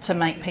possible to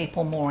make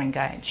people more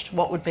engaged?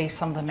 What would be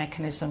some of the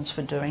mechanisms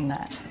for doing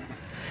that?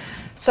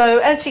 So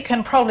as you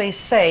can probably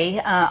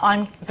see,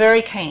 I'm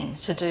very keen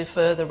to do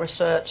further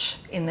research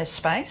in this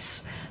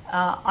space.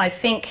 I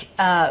think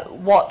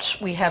what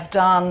we have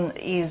done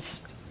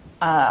is,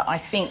 I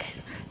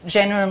think,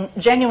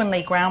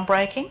 genuinely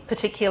groundbreaking,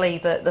 particularly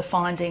the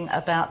finding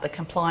about the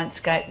compliance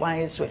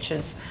gateways, which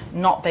has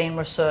not been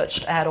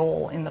researched at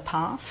all in the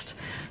past.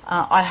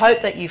 I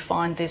hope that you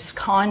find this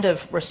kind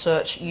of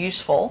research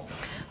useful.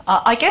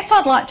 I guess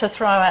I'd like to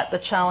throw out the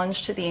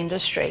challenge to the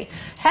industry.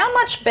 How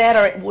much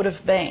better it would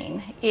have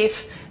been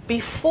if,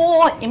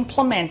 before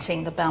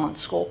implementing the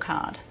Balanced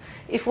Scorecard,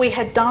 if we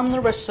had done the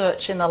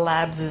research in the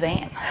lab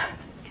then,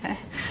 okay?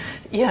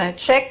 You know,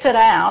 checked it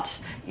out,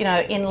 you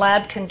know, in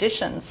lab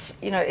conditions.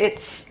 You know,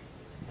 it's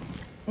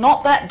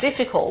not that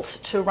difficult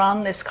to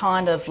run this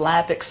kind of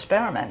lab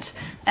experiment,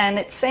 and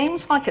it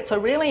seems like it's a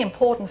really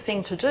important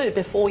thing to do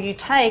before you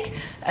take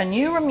a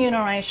new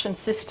remuneration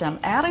system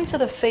out into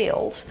the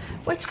field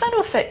where it's going to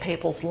affect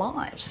people's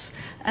lives,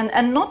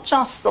 and not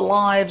just the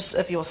lives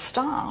of your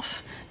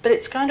staff, but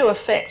it's going to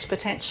affect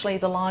potentially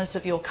the lives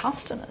of your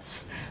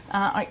customers.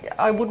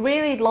 I would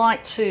really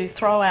like to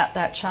throw out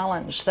that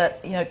challenge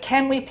that, you know,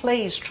 can we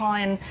please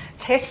try and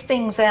test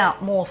things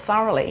out more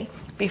thoroughly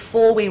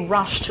before we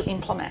rush to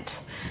implement?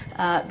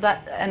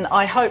 And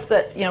I hope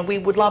that, you know, we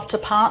would love to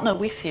partner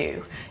with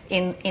you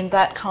in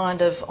that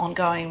kind of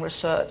ongoing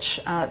research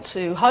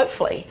to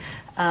hopefully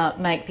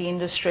make the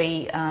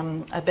industry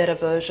a better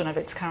version of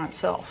its current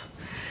self.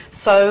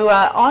 So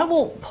I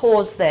will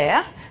pause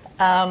there.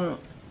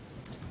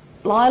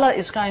 Lila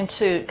is going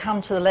to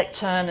come to the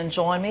lectern and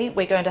join me.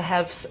 We're going to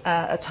have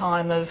a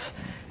time of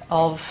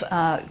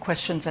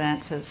questions and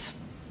answers.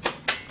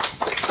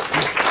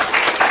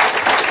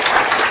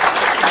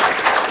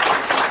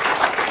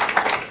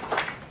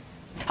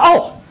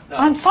 Oh, no.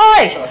 I'm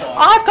sorry.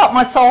 I've got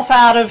myself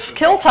out of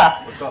kilter.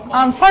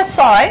 I'm so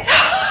sorry.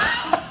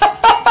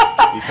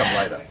 You come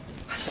later.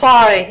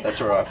 Sorry.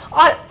 That's all right.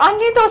 I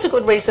knew there was a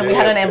good reason we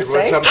had an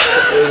MC.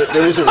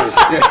 There is a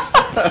reason, yes.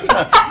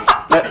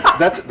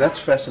 That's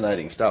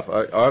fascinating stuff.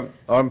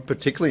 I'm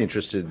particularly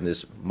interested in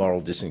this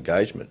moral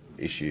disengagement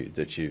issue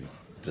that you've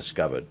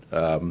discovered,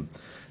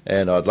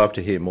 and I'd love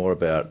to hear more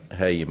about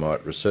how you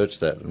might research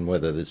that and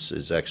whether this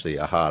is actually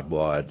a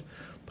hardwired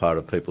part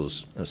of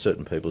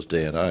certain people's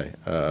DNA.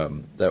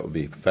 That would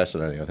be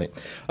fascinating, I think.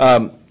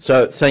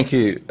 So thank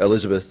you,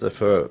 Elizabeth,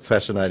 for a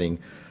fascinating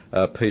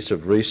piece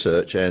of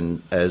research,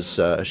 and as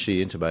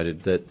she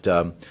intimated,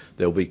 that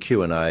there'll be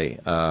Q&A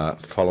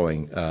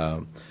following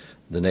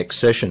the next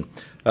session.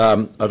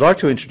 I'd like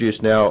to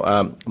introduce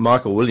now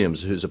Michael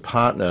Williams, who's a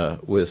partner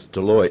with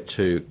Deloitte,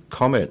 to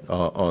comment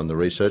on the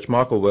research.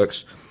 Michael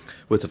works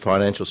with the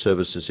financial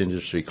services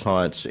industry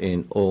clients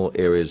in all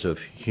areas of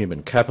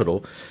human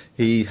capital.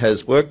 He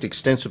has worked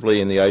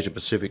extensively in the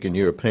Asia-Pacific and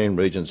European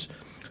regions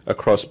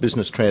across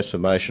business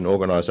transformation,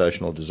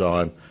 organisational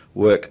design,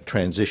 work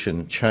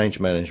transition, change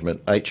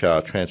management, HR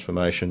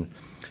transformation,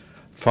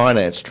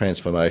 finance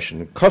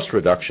transformation, cost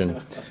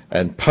reduction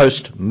and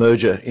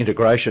post-merger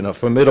integration. A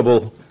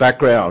formidable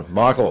background.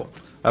 Michael,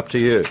 up to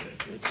you.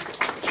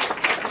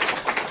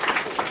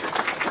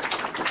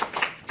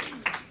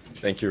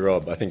 Thank you,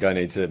 Rob. I think I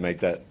need to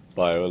make that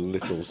bio a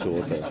little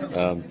shorter,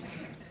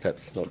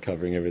 perhaps not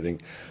covering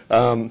everything.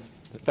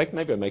 In fact,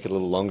 maybe I'll make it a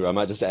little longer. I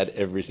might just add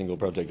every single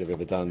project I've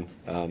ever done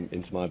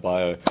into my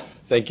bio.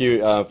 Thank you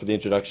for the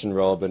introduction,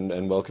 Rob,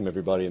 and welcome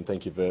everybody, and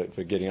thank you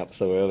for getting up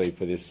so early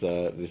for this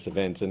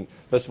event. And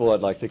first of all,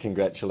 I'd like to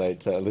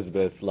congratulate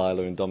Elizabeth,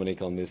 Lila and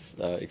Dominic on this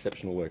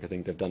exceptional work. I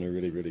think they've done a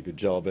really, really good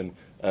job and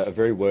a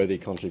very worthy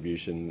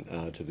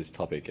contribution to this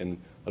topic. And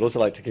I'd also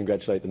like to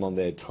congratulate them on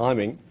their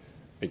timing,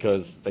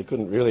 because they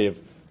couldn't really have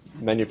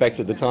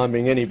manufactured the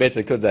timing any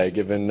better, could they,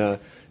 given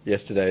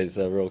yesterday's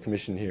Royal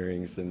Commission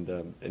hearings,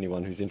 and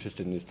anyone who's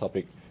interested in this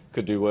topic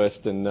could do worse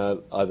than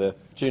either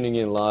tuning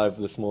in live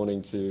this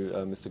morning to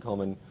Mr.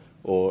 Common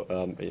or,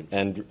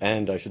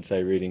 and I should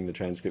say, reading the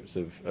transcripts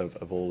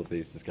of all of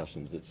these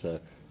discussions.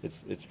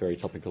 It's very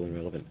topical and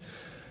relevant.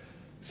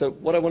 So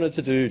what I wanted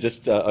to do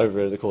just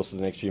over the course of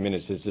the next few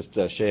minutes is just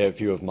share a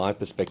few of my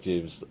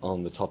perspectives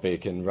on the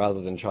topic, and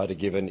rather than try to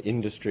give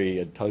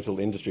a total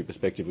industry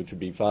perspective, which would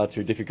be far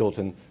too difficult,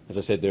 and as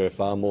I said, there are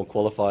far more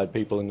qualified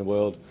people in the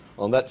world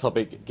on that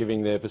topic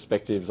giving their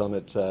perspectives on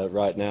it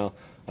right now,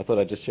 I thought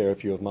I'd just share a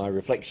few of my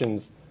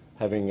reflections,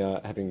 having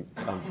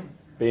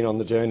been on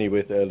the journey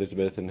with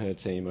Elizabeth and her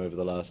team over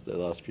the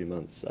last few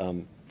months.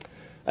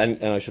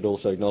 And I should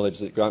also acknowledge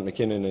that Grant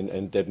McKinnon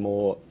and Deb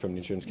Moore from the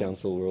Insurance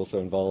Council were also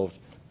involved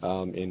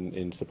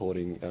in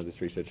supporting this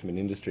research from an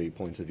industry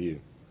point of view.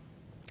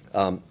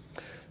 I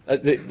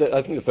think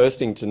the first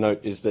thing to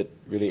note is that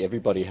really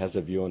everybody has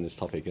a view on this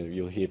topic, and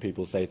you'll hear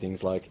people say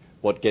things like,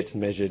 what gets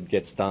measured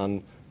gets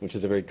done, which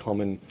is a very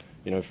common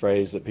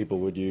phrase that people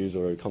would use,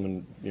 or a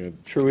common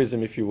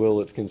truism, if you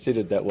will. It's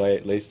considered that way,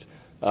 at least.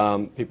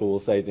 People will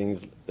say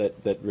things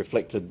that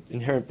reflect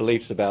inherent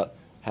beliefs about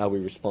how we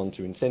respond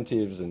to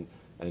incentives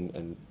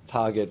and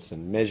targets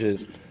and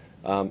measures,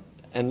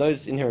 and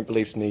those inherent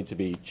beliefs need to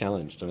be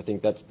challenged. And I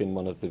think that's been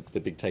one of the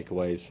big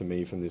takeaways for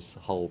me from this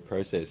whole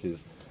process,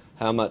 is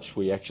how much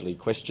we actually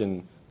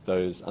question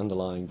those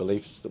underlying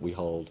beliefs that we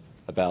hold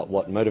about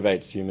what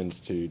motivates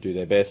humans to do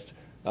their best,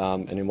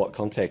 and in what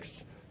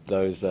contexts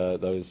those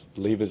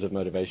levers of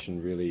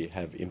motivation really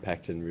have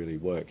impact and really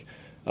work.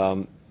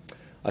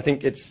 I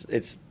think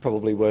it's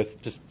probably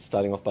worth just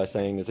starting off by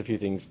saying there's a few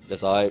things,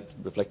 as I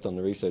reflect on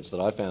the research, that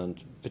I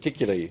found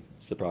particularly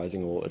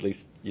surprising, or at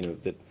least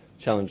that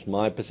challenged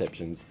my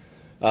perceptions.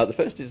 The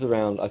first is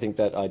around, I think,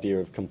 that idea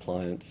of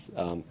compliance,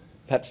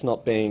 perhaps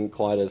not being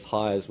quite as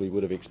high as we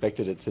would have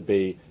expected it to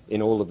be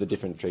in all of the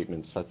different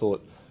treatments. I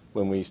thought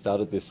when we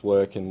started this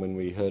work and when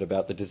we heard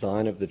about the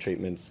design of the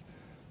treatments,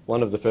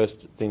 one of the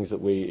first things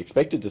that we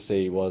expected to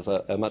see was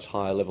a much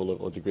higher level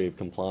or degree of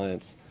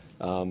compliance,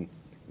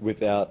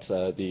 without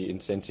the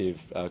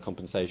incentive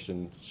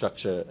compensation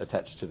structure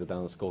attached to the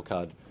Balanced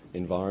Scorecard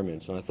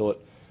environment. And I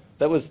thought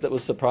that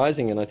was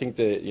surprising, and I think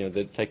the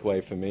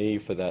takeaway for me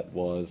for that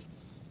was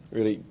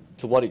really,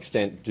 to what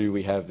extent do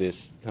we have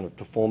this kind of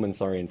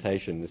performance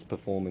orientation, this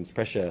performance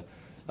pressure,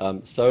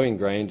 so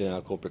ingrained in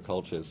our corporate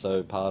culture,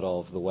 so part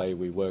of the way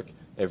we work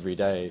every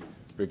day,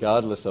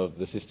 regardless of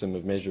the system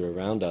of measure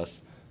around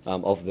us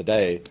of the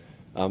day,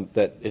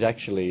 that it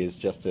actually is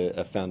just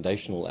a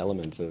foundational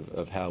element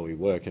of how we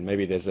work. And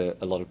maybe there's a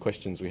lot of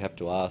questions we have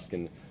to ask,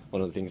 and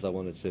one of the things I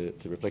wanted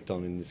to reflect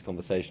on in this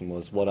conversation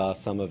was, what are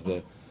some of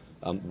the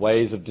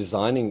ways of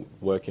designing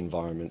work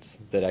environments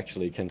that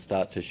actually can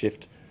start to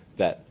shift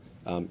that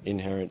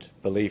inherent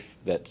belief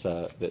that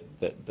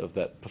of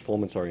that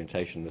performance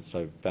orientation that's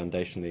so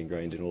foundationally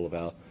ingrained in all of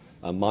our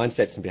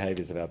mindsets and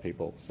behaviours of our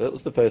people. So that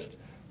was the first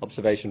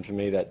observation for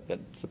me, that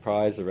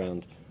surprise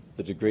around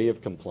the degree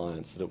of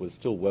compliance, that it was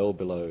still well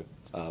below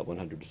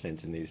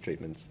 100% in these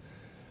treatments.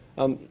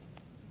 One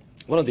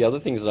of the other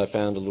things that I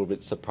found a little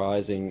bit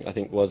surprising, I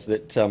think, was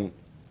that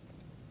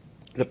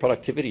the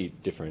productivity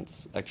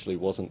difference actually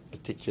wasn't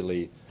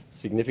particularly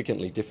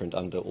significantly different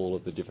under all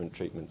of the different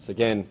treatments.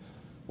 Again,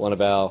 one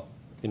of our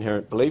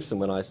inherent beliefs,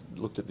 and when I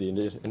looked at the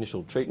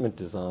initial treatment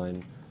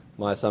design,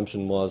 my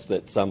assumption was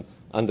that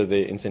under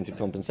the incentive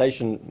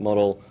compensation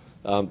model,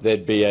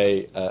 there'd be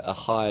a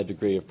higher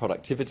degree of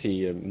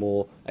productivity,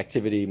 more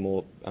activity,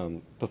 more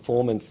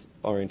performance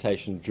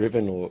orientation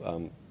driven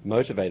or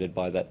motivated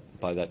by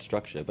that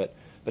structure. But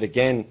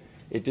again,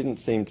 it didn't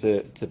seem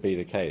to be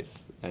the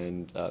case.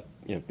 And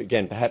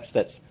again, perhaps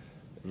that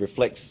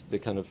reflects the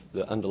kind of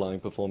the underlying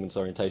performance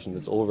orientation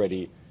that's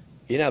already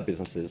in our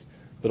businesses,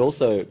 but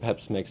also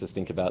perhaps makes us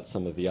think about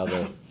some of the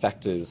other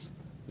factors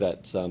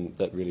that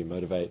that really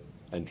motivate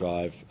and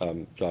drive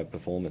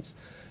performance.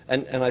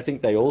 And I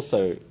think they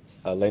also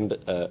lend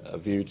a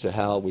view to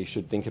how we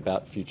should think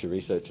about future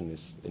research in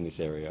this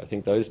area. I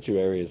think those two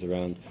areas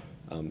around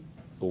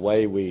the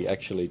way we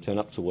actually turn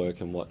up to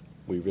work and what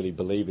we really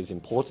believe is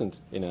important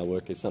in our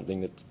work is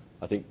something that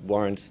I think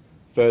warrants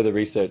further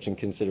research and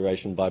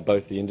consideration by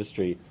both the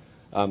industry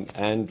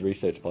and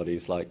research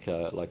bodies like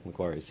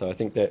Macquarie. So I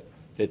think that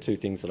they're two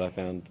things that I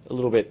found a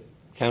little bit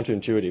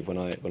counterintuitive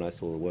when I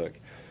saw the work.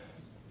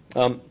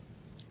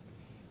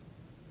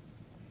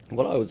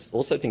 What I was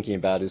also thinking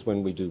about is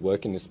when we do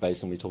work in this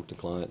space and we talk to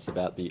clients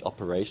about the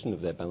operation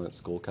of their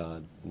balanced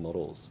scorecard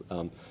models.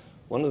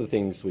 One of the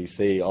things we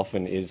see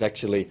often is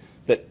actually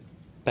that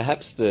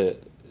perhaps the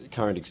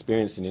current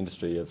experience in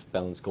industry of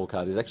balanced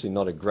scorecard is actually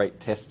not a great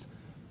test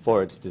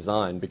for its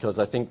design, because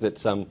I think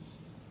that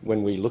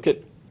when we look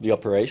at the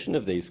operation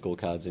of these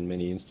scorecards in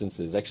many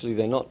instances, actually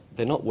they're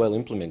not well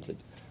implemented.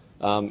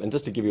 And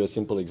just to give you a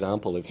simple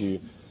example,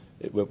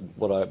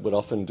 what I would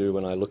often do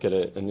when I look at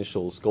an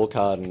initial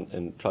scorecard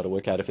and try to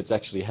work out if it's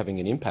actually having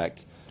an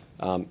impact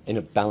in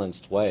a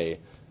balanced way,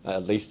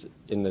 at least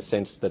in the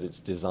sense that it's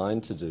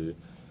designed to do,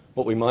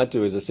 what we might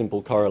do is a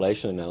simple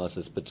correlation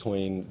analysis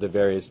between the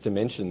various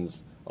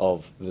dimensions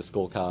of the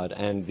scorecard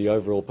and the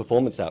overall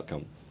performance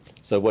outcome.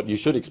 So what you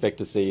should expect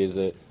to see is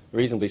a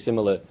reasonably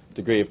similar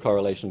degree of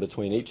correlation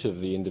between each of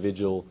the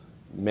individual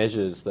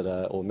measures that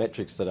are, or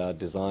metrics that are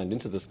designed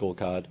into the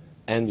scorecard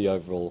and the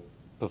overall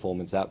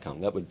performance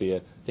outcome. That would be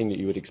a thing that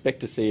you would expect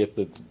to see if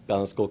the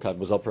balanced scorecard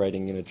was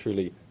operating in a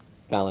truly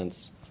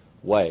balanced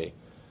way.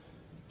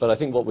 But I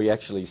think what we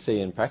actually see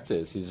in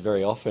practice is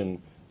very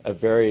often a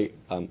very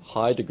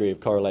high degree of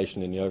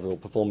correlation in the overall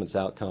performance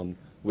outcome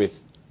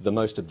with the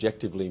most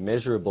objectively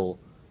measurable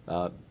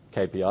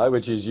KPI,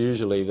 which is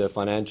usually the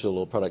financial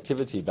or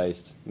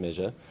productivity-based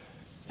measure,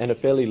 and a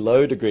fairly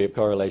low degree of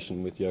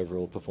correlation with the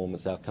overall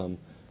performance outcome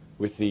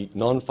with the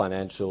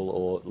non-financial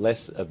or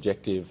less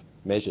objective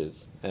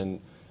measures. And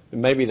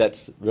maybe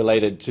that's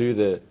related to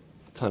the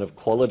kind of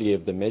quality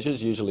of the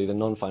measures. Usually the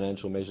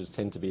non-financial measures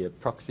tend to be a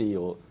proxy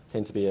or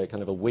tend to be a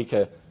kind of a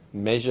weaker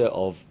measure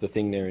of the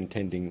thing they're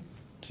intending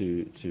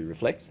to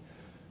reflect.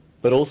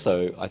 But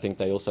also, I think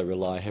they also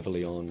rely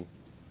heavily on,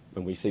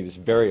 and we see this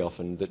very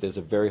often, that there's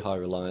a very high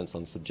reliance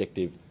on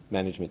subjective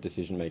management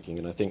decision-making.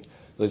 And I think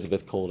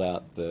Elizabeth called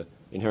out the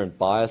inherent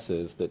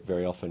biases that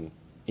very often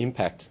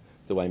impact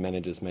the way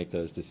managers make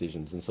those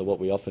decisions. And so what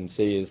we often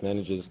see is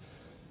managers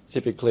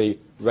typically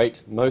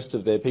rate most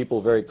of their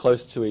people very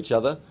close to each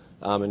other,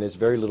 and there's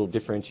very little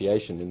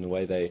differentiation in the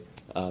way they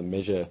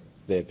measure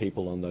their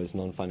people on those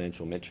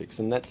non-financial metrics.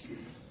 And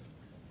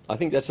I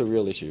think that's a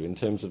real issue in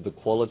terms of the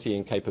quality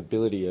and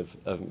capability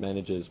of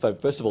managers.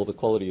 First of all, the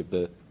quality of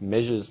the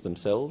measures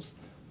themselves,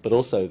 but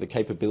also the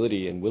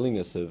capability and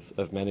willingness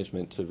of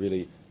management to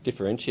really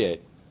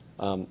differentiate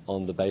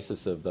on the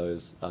basis of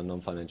those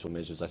non-financial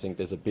measures. I think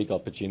there's a big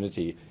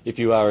opportunity. If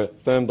you are a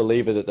firm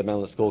believer that the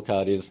balanced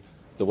scorecard is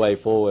the way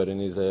forward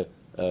and is a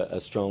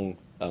strong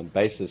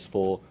basis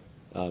for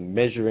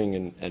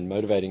measuring and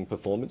motivating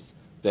performance,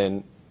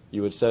 then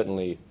you would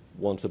certainly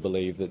want to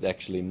believe that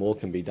actually more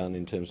can be done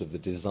in terms of the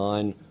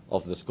design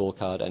of the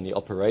scorecard and the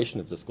operation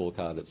of the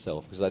scorecard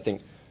itself. Because I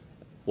think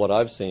what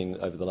I've seen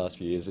over the last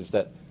few years is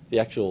that the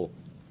actual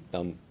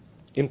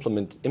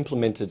implemented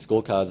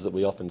scorecards that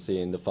we often see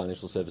in the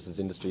financial services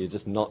industry are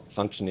just not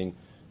functioning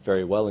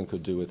very well and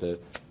could do with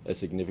a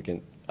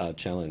significant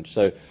challenge.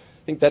 So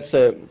I think that's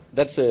a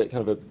kind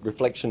of a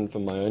reflection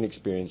from my own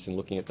experience in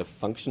looking at the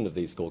function of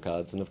these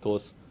scorecards. And of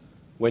course,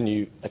 when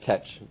you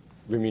attach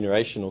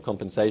remuneration or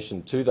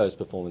compensation to those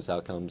performance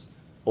outcomes,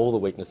 all the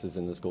weaknesses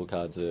in the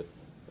scorecards are,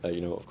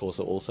 of course,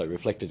 are also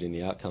reflected in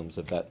the outcomes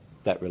of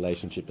that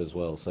relationship as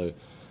well. So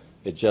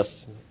it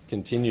just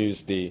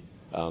continues the,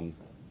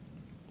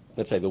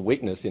 let's say, the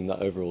weakness in the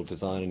overall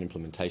design and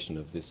implementation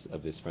of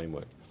this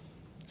framework.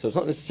 So it's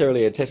not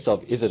necessarily a test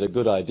of is it a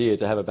good idea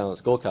to have a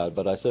balanced scorecard,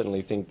 but I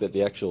certainly think that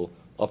the actual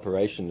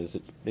operation as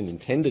it's been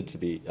intended to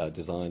be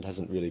designed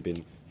hasn't really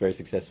been very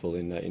successful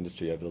in the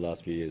industry over the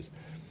last few years.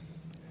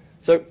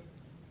 So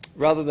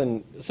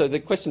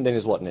the question then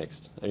is what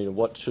next? I mean,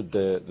 what should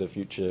the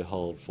future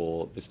hold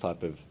for this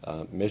type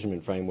of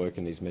measurement framework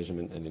and these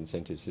measurement and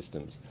incentive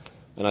systems?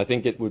 And I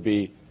think it would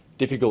be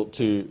difficult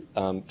to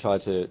try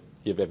to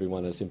give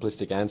everyone a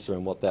simplistic answer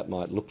on what that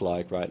might look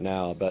like right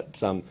now,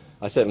 but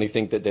I certainly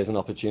think that there's an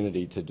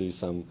opportunity to do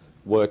some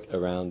work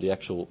around the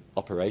actual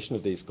operation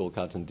of these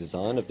scorecards and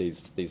design of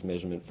these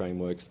measurement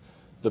frameworks,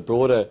 the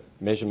broader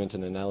measurement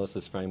and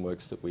analysis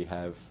frameworks that we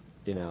have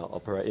in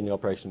the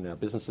operation in our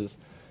businesses,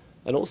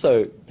 And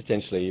also,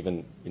 potentially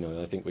even,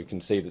 I think we can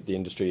see that the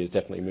industry is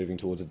definitely moving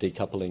towards a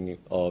decoupling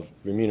of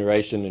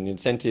remuneration and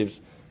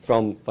incentives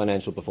from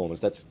financial performance.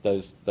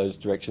 Those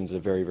directions are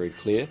very, very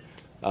clear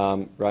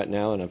right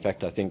now. And in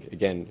fact, I think,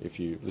 again, if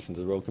you listen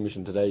to the Royal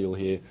Commission today, you'll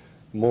hear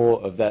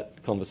more of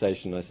that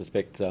conversation, I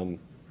suspect,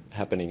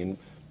 happening. And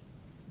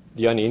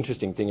the only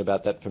interesting thing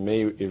about that for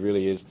me, it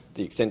really is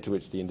the extent to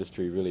which the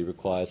industry really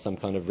requires some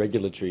kind of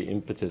regulatory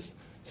impetus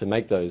to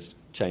make those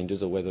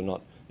changes, or whether or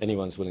not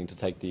anyone's willing to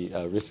take the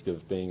risk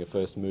of being a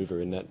first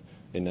mover in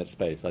that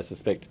space. I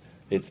suspect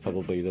it's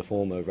probably the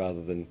former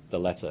rather than the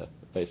latter,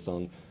 based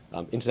on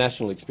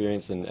international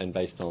experience and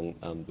based on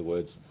the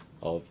words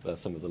of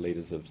some of the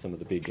leaders of some of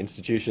the big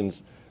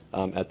institutions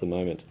at the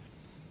moment.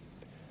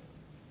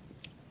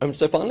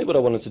 So finally, what I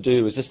wanted to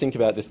do was just think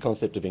about this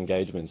concept of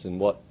engagement and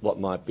what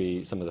might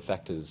be some of the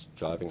factors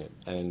driving it.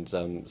 And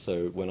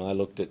so when I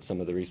looked at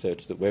some of the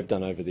research that we've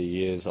done over the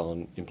years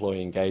on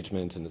employee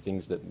engagement and the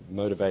things that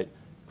motivate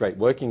great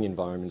working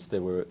environments,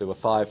 there were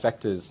 5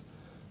 factors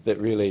that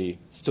really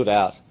stood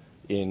out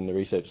in the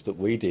research that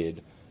we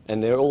did.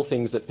 And they're all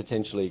things that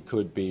potentially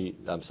could be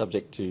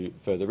subject to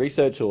further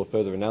research or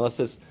further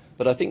analysis.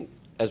 But I think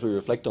as we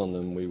reflect on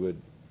them, we would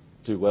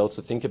do well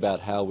to think about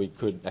how we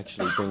could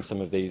actually bring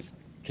some of these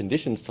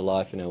conditions to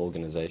life in our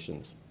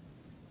organisations.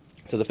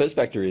 So the first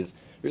factor is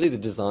really the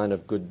design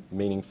of good,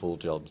 meaningful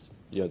jobs.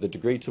 The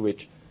degree to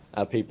which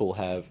our people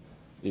have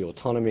the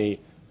autonomy,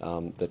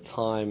 the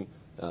time,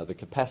 the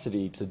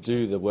capacity to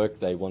do the work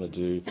they want to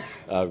do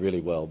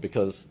really well,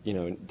 because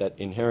that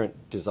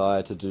inherent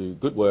desire to do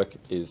good work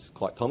is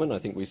quite common. I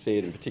think we see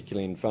it in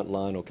particularly in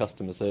frontline or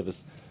customer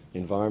service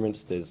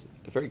environments. There's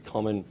a very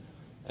common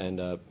and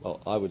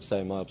well, I would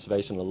say in my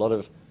observation a lot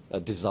of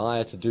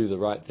desire to do the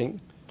right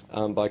thing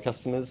by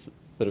customers,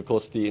 but of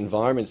course the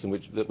environments in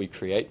which that we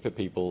create for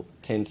people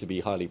tend to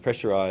be highly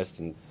pressurised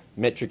and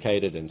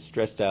metricated and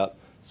stressed out.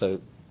 So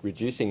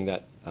reducing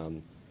that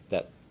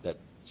that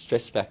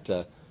stress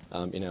factor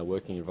in our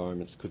working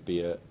environments could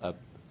be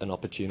an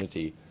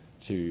opportunity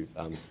to,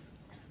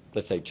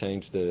 let's say,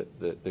 change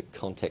the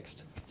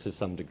context to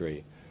some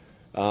degree.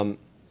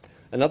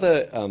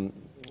 Another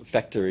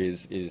factor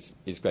is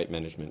great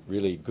management,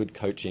 really good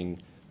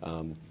coaching.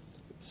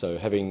 So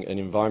having an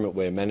environment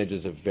where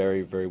managers are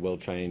very, very well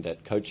trained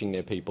at coaching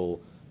their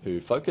people, who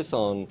focus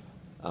on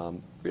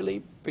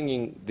really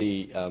bringing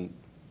the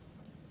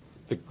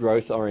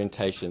growth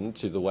orientation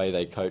to the way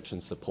they coach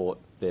and support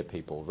their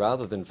people,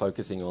 rather than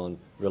focusing on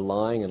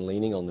relying and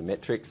leaning on the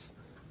metrics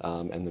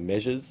and the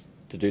measures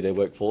to do their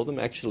work for them.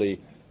 Actually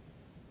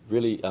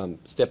really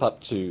step up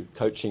to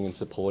coaching and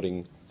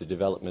supporting the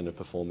development and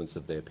performance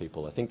of their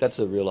people. I think that's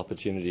a real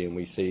opportunity, and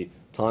we see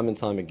time and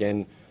time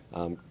again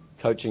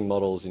coaching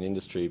models in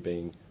industry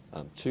being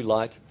too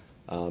light,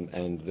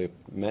 and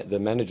the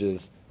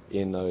managers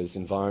in those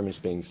environments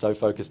being so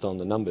focused on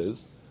the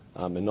numbers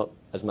and not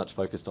as much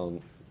focused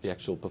on the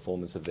actual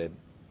performance of their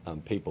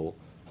people,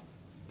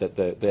 that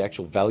the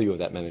actual value of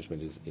that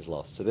management is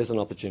lost. So there's an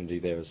opportunity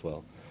there as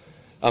well.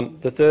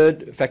 The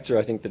third factor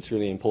I think that's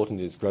really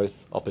important is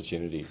growth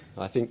opportunity.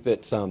 I think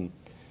that,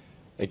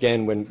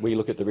 again, when we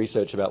look at the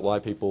research about why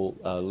people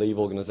leave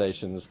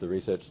organisations, the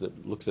research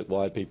that looks at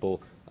why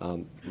people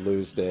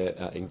lose their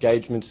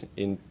engagement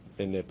in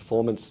their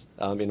performance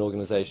in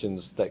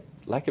organisations, that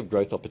lack of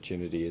growth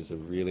opportunity is a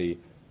really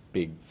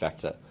big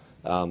factor.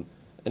 And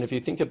if you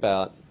think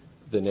about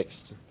the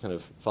next kind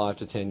of 5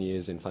 to 10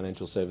 years in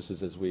financial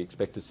services, as we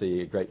expect to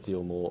see a great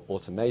deal more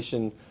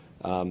automation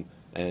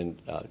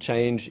and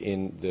change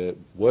in the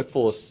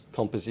workforce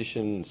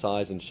composition,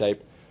 size and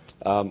shape,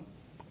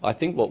 I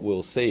think what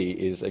we'll see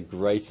is a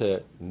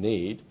greater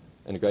need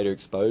and a greater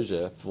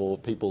exposure for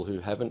people who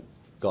haven't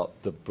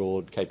got the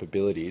broad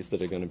capabilities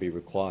that are going to be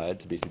required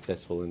to be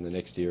successful in the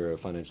next era of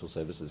financial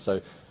services.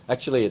 So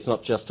actually it's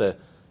not just a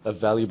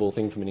valuable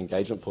thing from an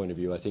engagement point of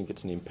view. I think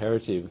it's an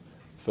imperative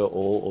for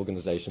all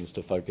organisations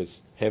to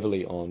focus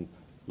heavily on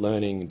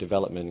learning,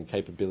 development and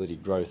capability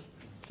growth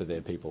for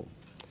their people.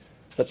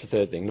 That's the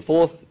third thing. The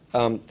fourth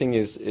thing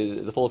is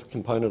the fourth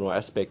component or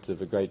aspect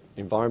of a great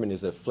environment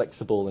is a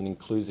flexible and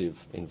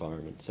inclusive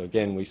environment. So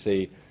again, we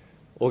see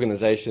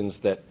organisations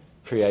that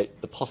create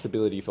the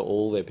possibility for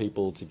all their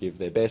people to give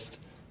their best,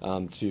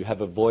 to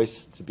have a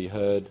voice, to be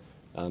heard,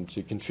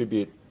 to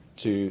contribute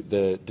to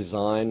the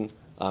design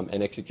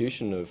and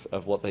execution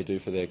of what they do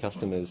for their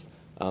customers,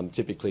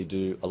 typically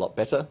do a lot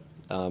better.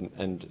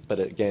 But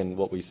again,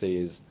 what we see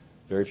is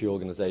very few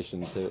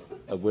organisations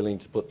are willing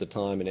to put the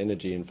time and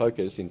energy and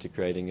focus into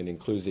creating an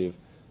inclusive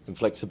and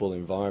flexible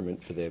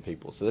environment for their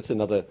people. So that's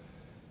another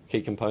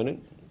key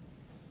component.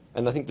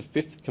 And I think the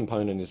fifth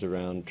component is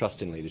around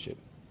trust in leadership.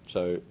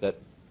 So that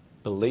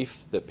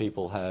belief that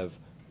people have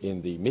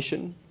in the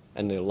mission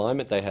and the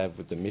alignment they have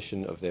with the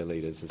mission of their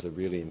leaders is a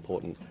really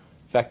important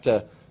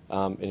factor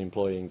in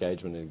employee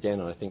engagement. And again,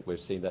 I think we've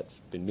seen that's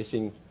been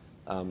missing.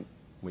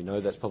 We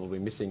know that's probably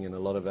missing in a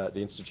lot of the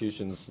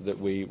institutions that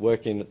we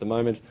work in at the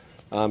moment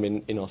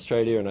in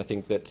Australia, and I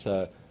think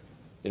that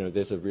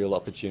there's a real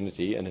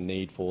opportunity and a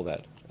need for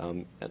that.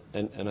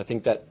 And I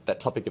think that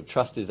topic of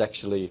trust is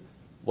actually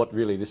what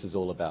really this is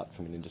all about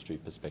from an industry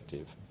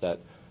perspective. That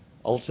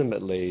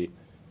ultimately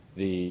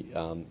the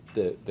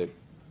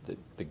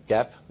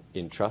gap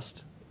in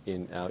trust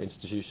in our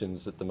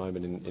institutions at the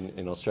moment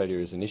in Australia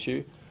is an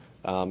issue,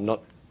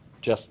 not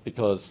just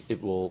because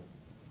it will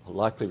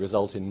likely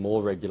result in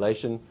more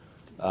regulation,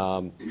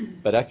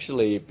 but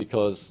actually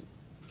because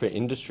for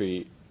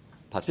industry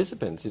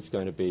participants it's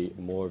going to be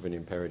more of an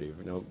imperative.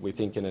 You know, we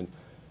think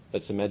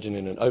let's imagine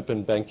in an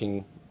open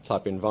banking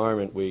type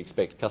environment we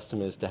expect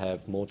customers to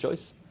have more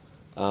choice,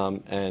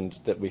 and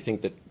that we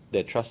think that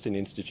their trust in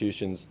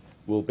institutions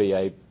will be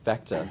a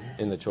factor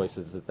in the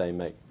choices that they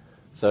make.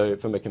 So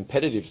from a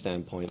competitive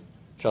standpoint,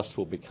 trust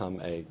will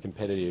become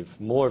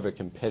more of a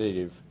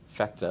competitive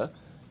factor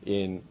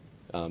in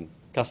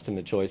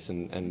customer choice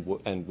and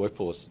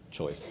workforce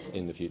choice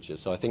in the future.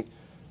 So I think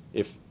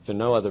if for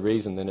no other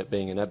reason than it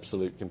being an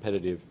absolute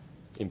competitive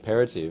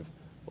imperative,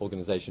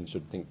 organisations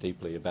should think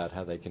deeply about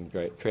how they can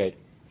create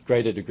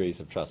greater degrees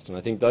of trust. And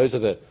I think those are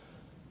the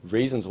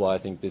reasons why I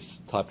think this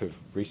type of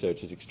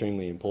research is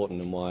extremely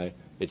important, and why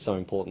it's so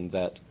important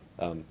that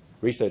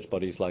research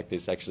bodies like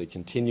this actually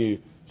continue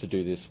to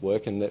do this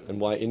work, and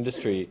why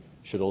industry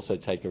should also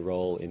take a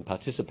role in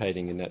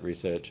participating in that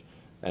research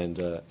and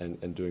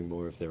doing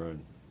more of their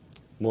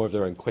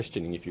own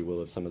questioning, if you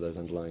will, of some of those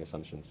underlying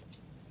assumptions.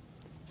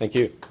 Thank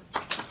you.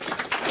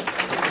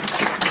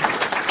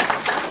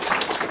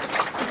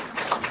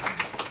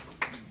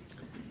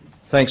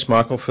 Thanks,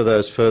 Michael, for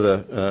those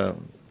further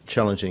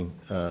challenging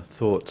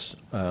thoughts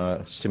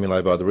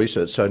stimulated by the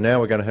research. So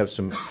now we're going to have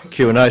some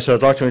Q&A. So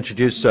I'd like to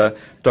introduce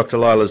Dr.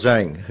 Lila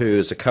Zhang, who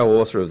is a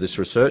co-author of this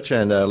research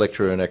and a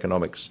lecturer in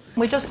economics.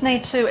 We just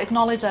need to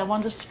acknowledge our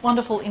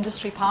wonderful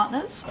industry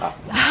partners.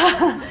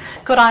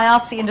 Could I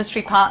ask the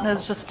industry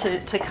partners just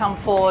to come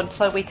forward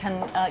so we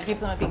can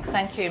give them a big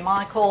thank you?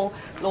 Michael,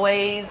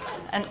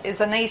 Louise, and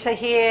is Anita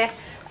here?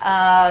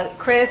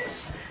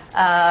 Chris,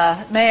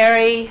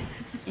 Mary.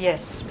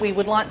 Yes, we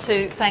would like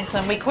to thank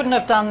them. We couldn't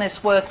have done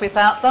this work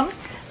without them.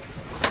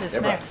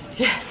 Mary.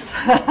 Yes.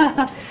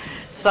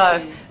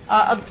 So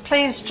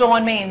please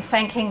join me in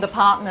thanking the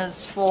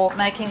partners for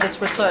making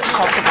this research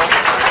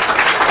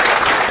possible.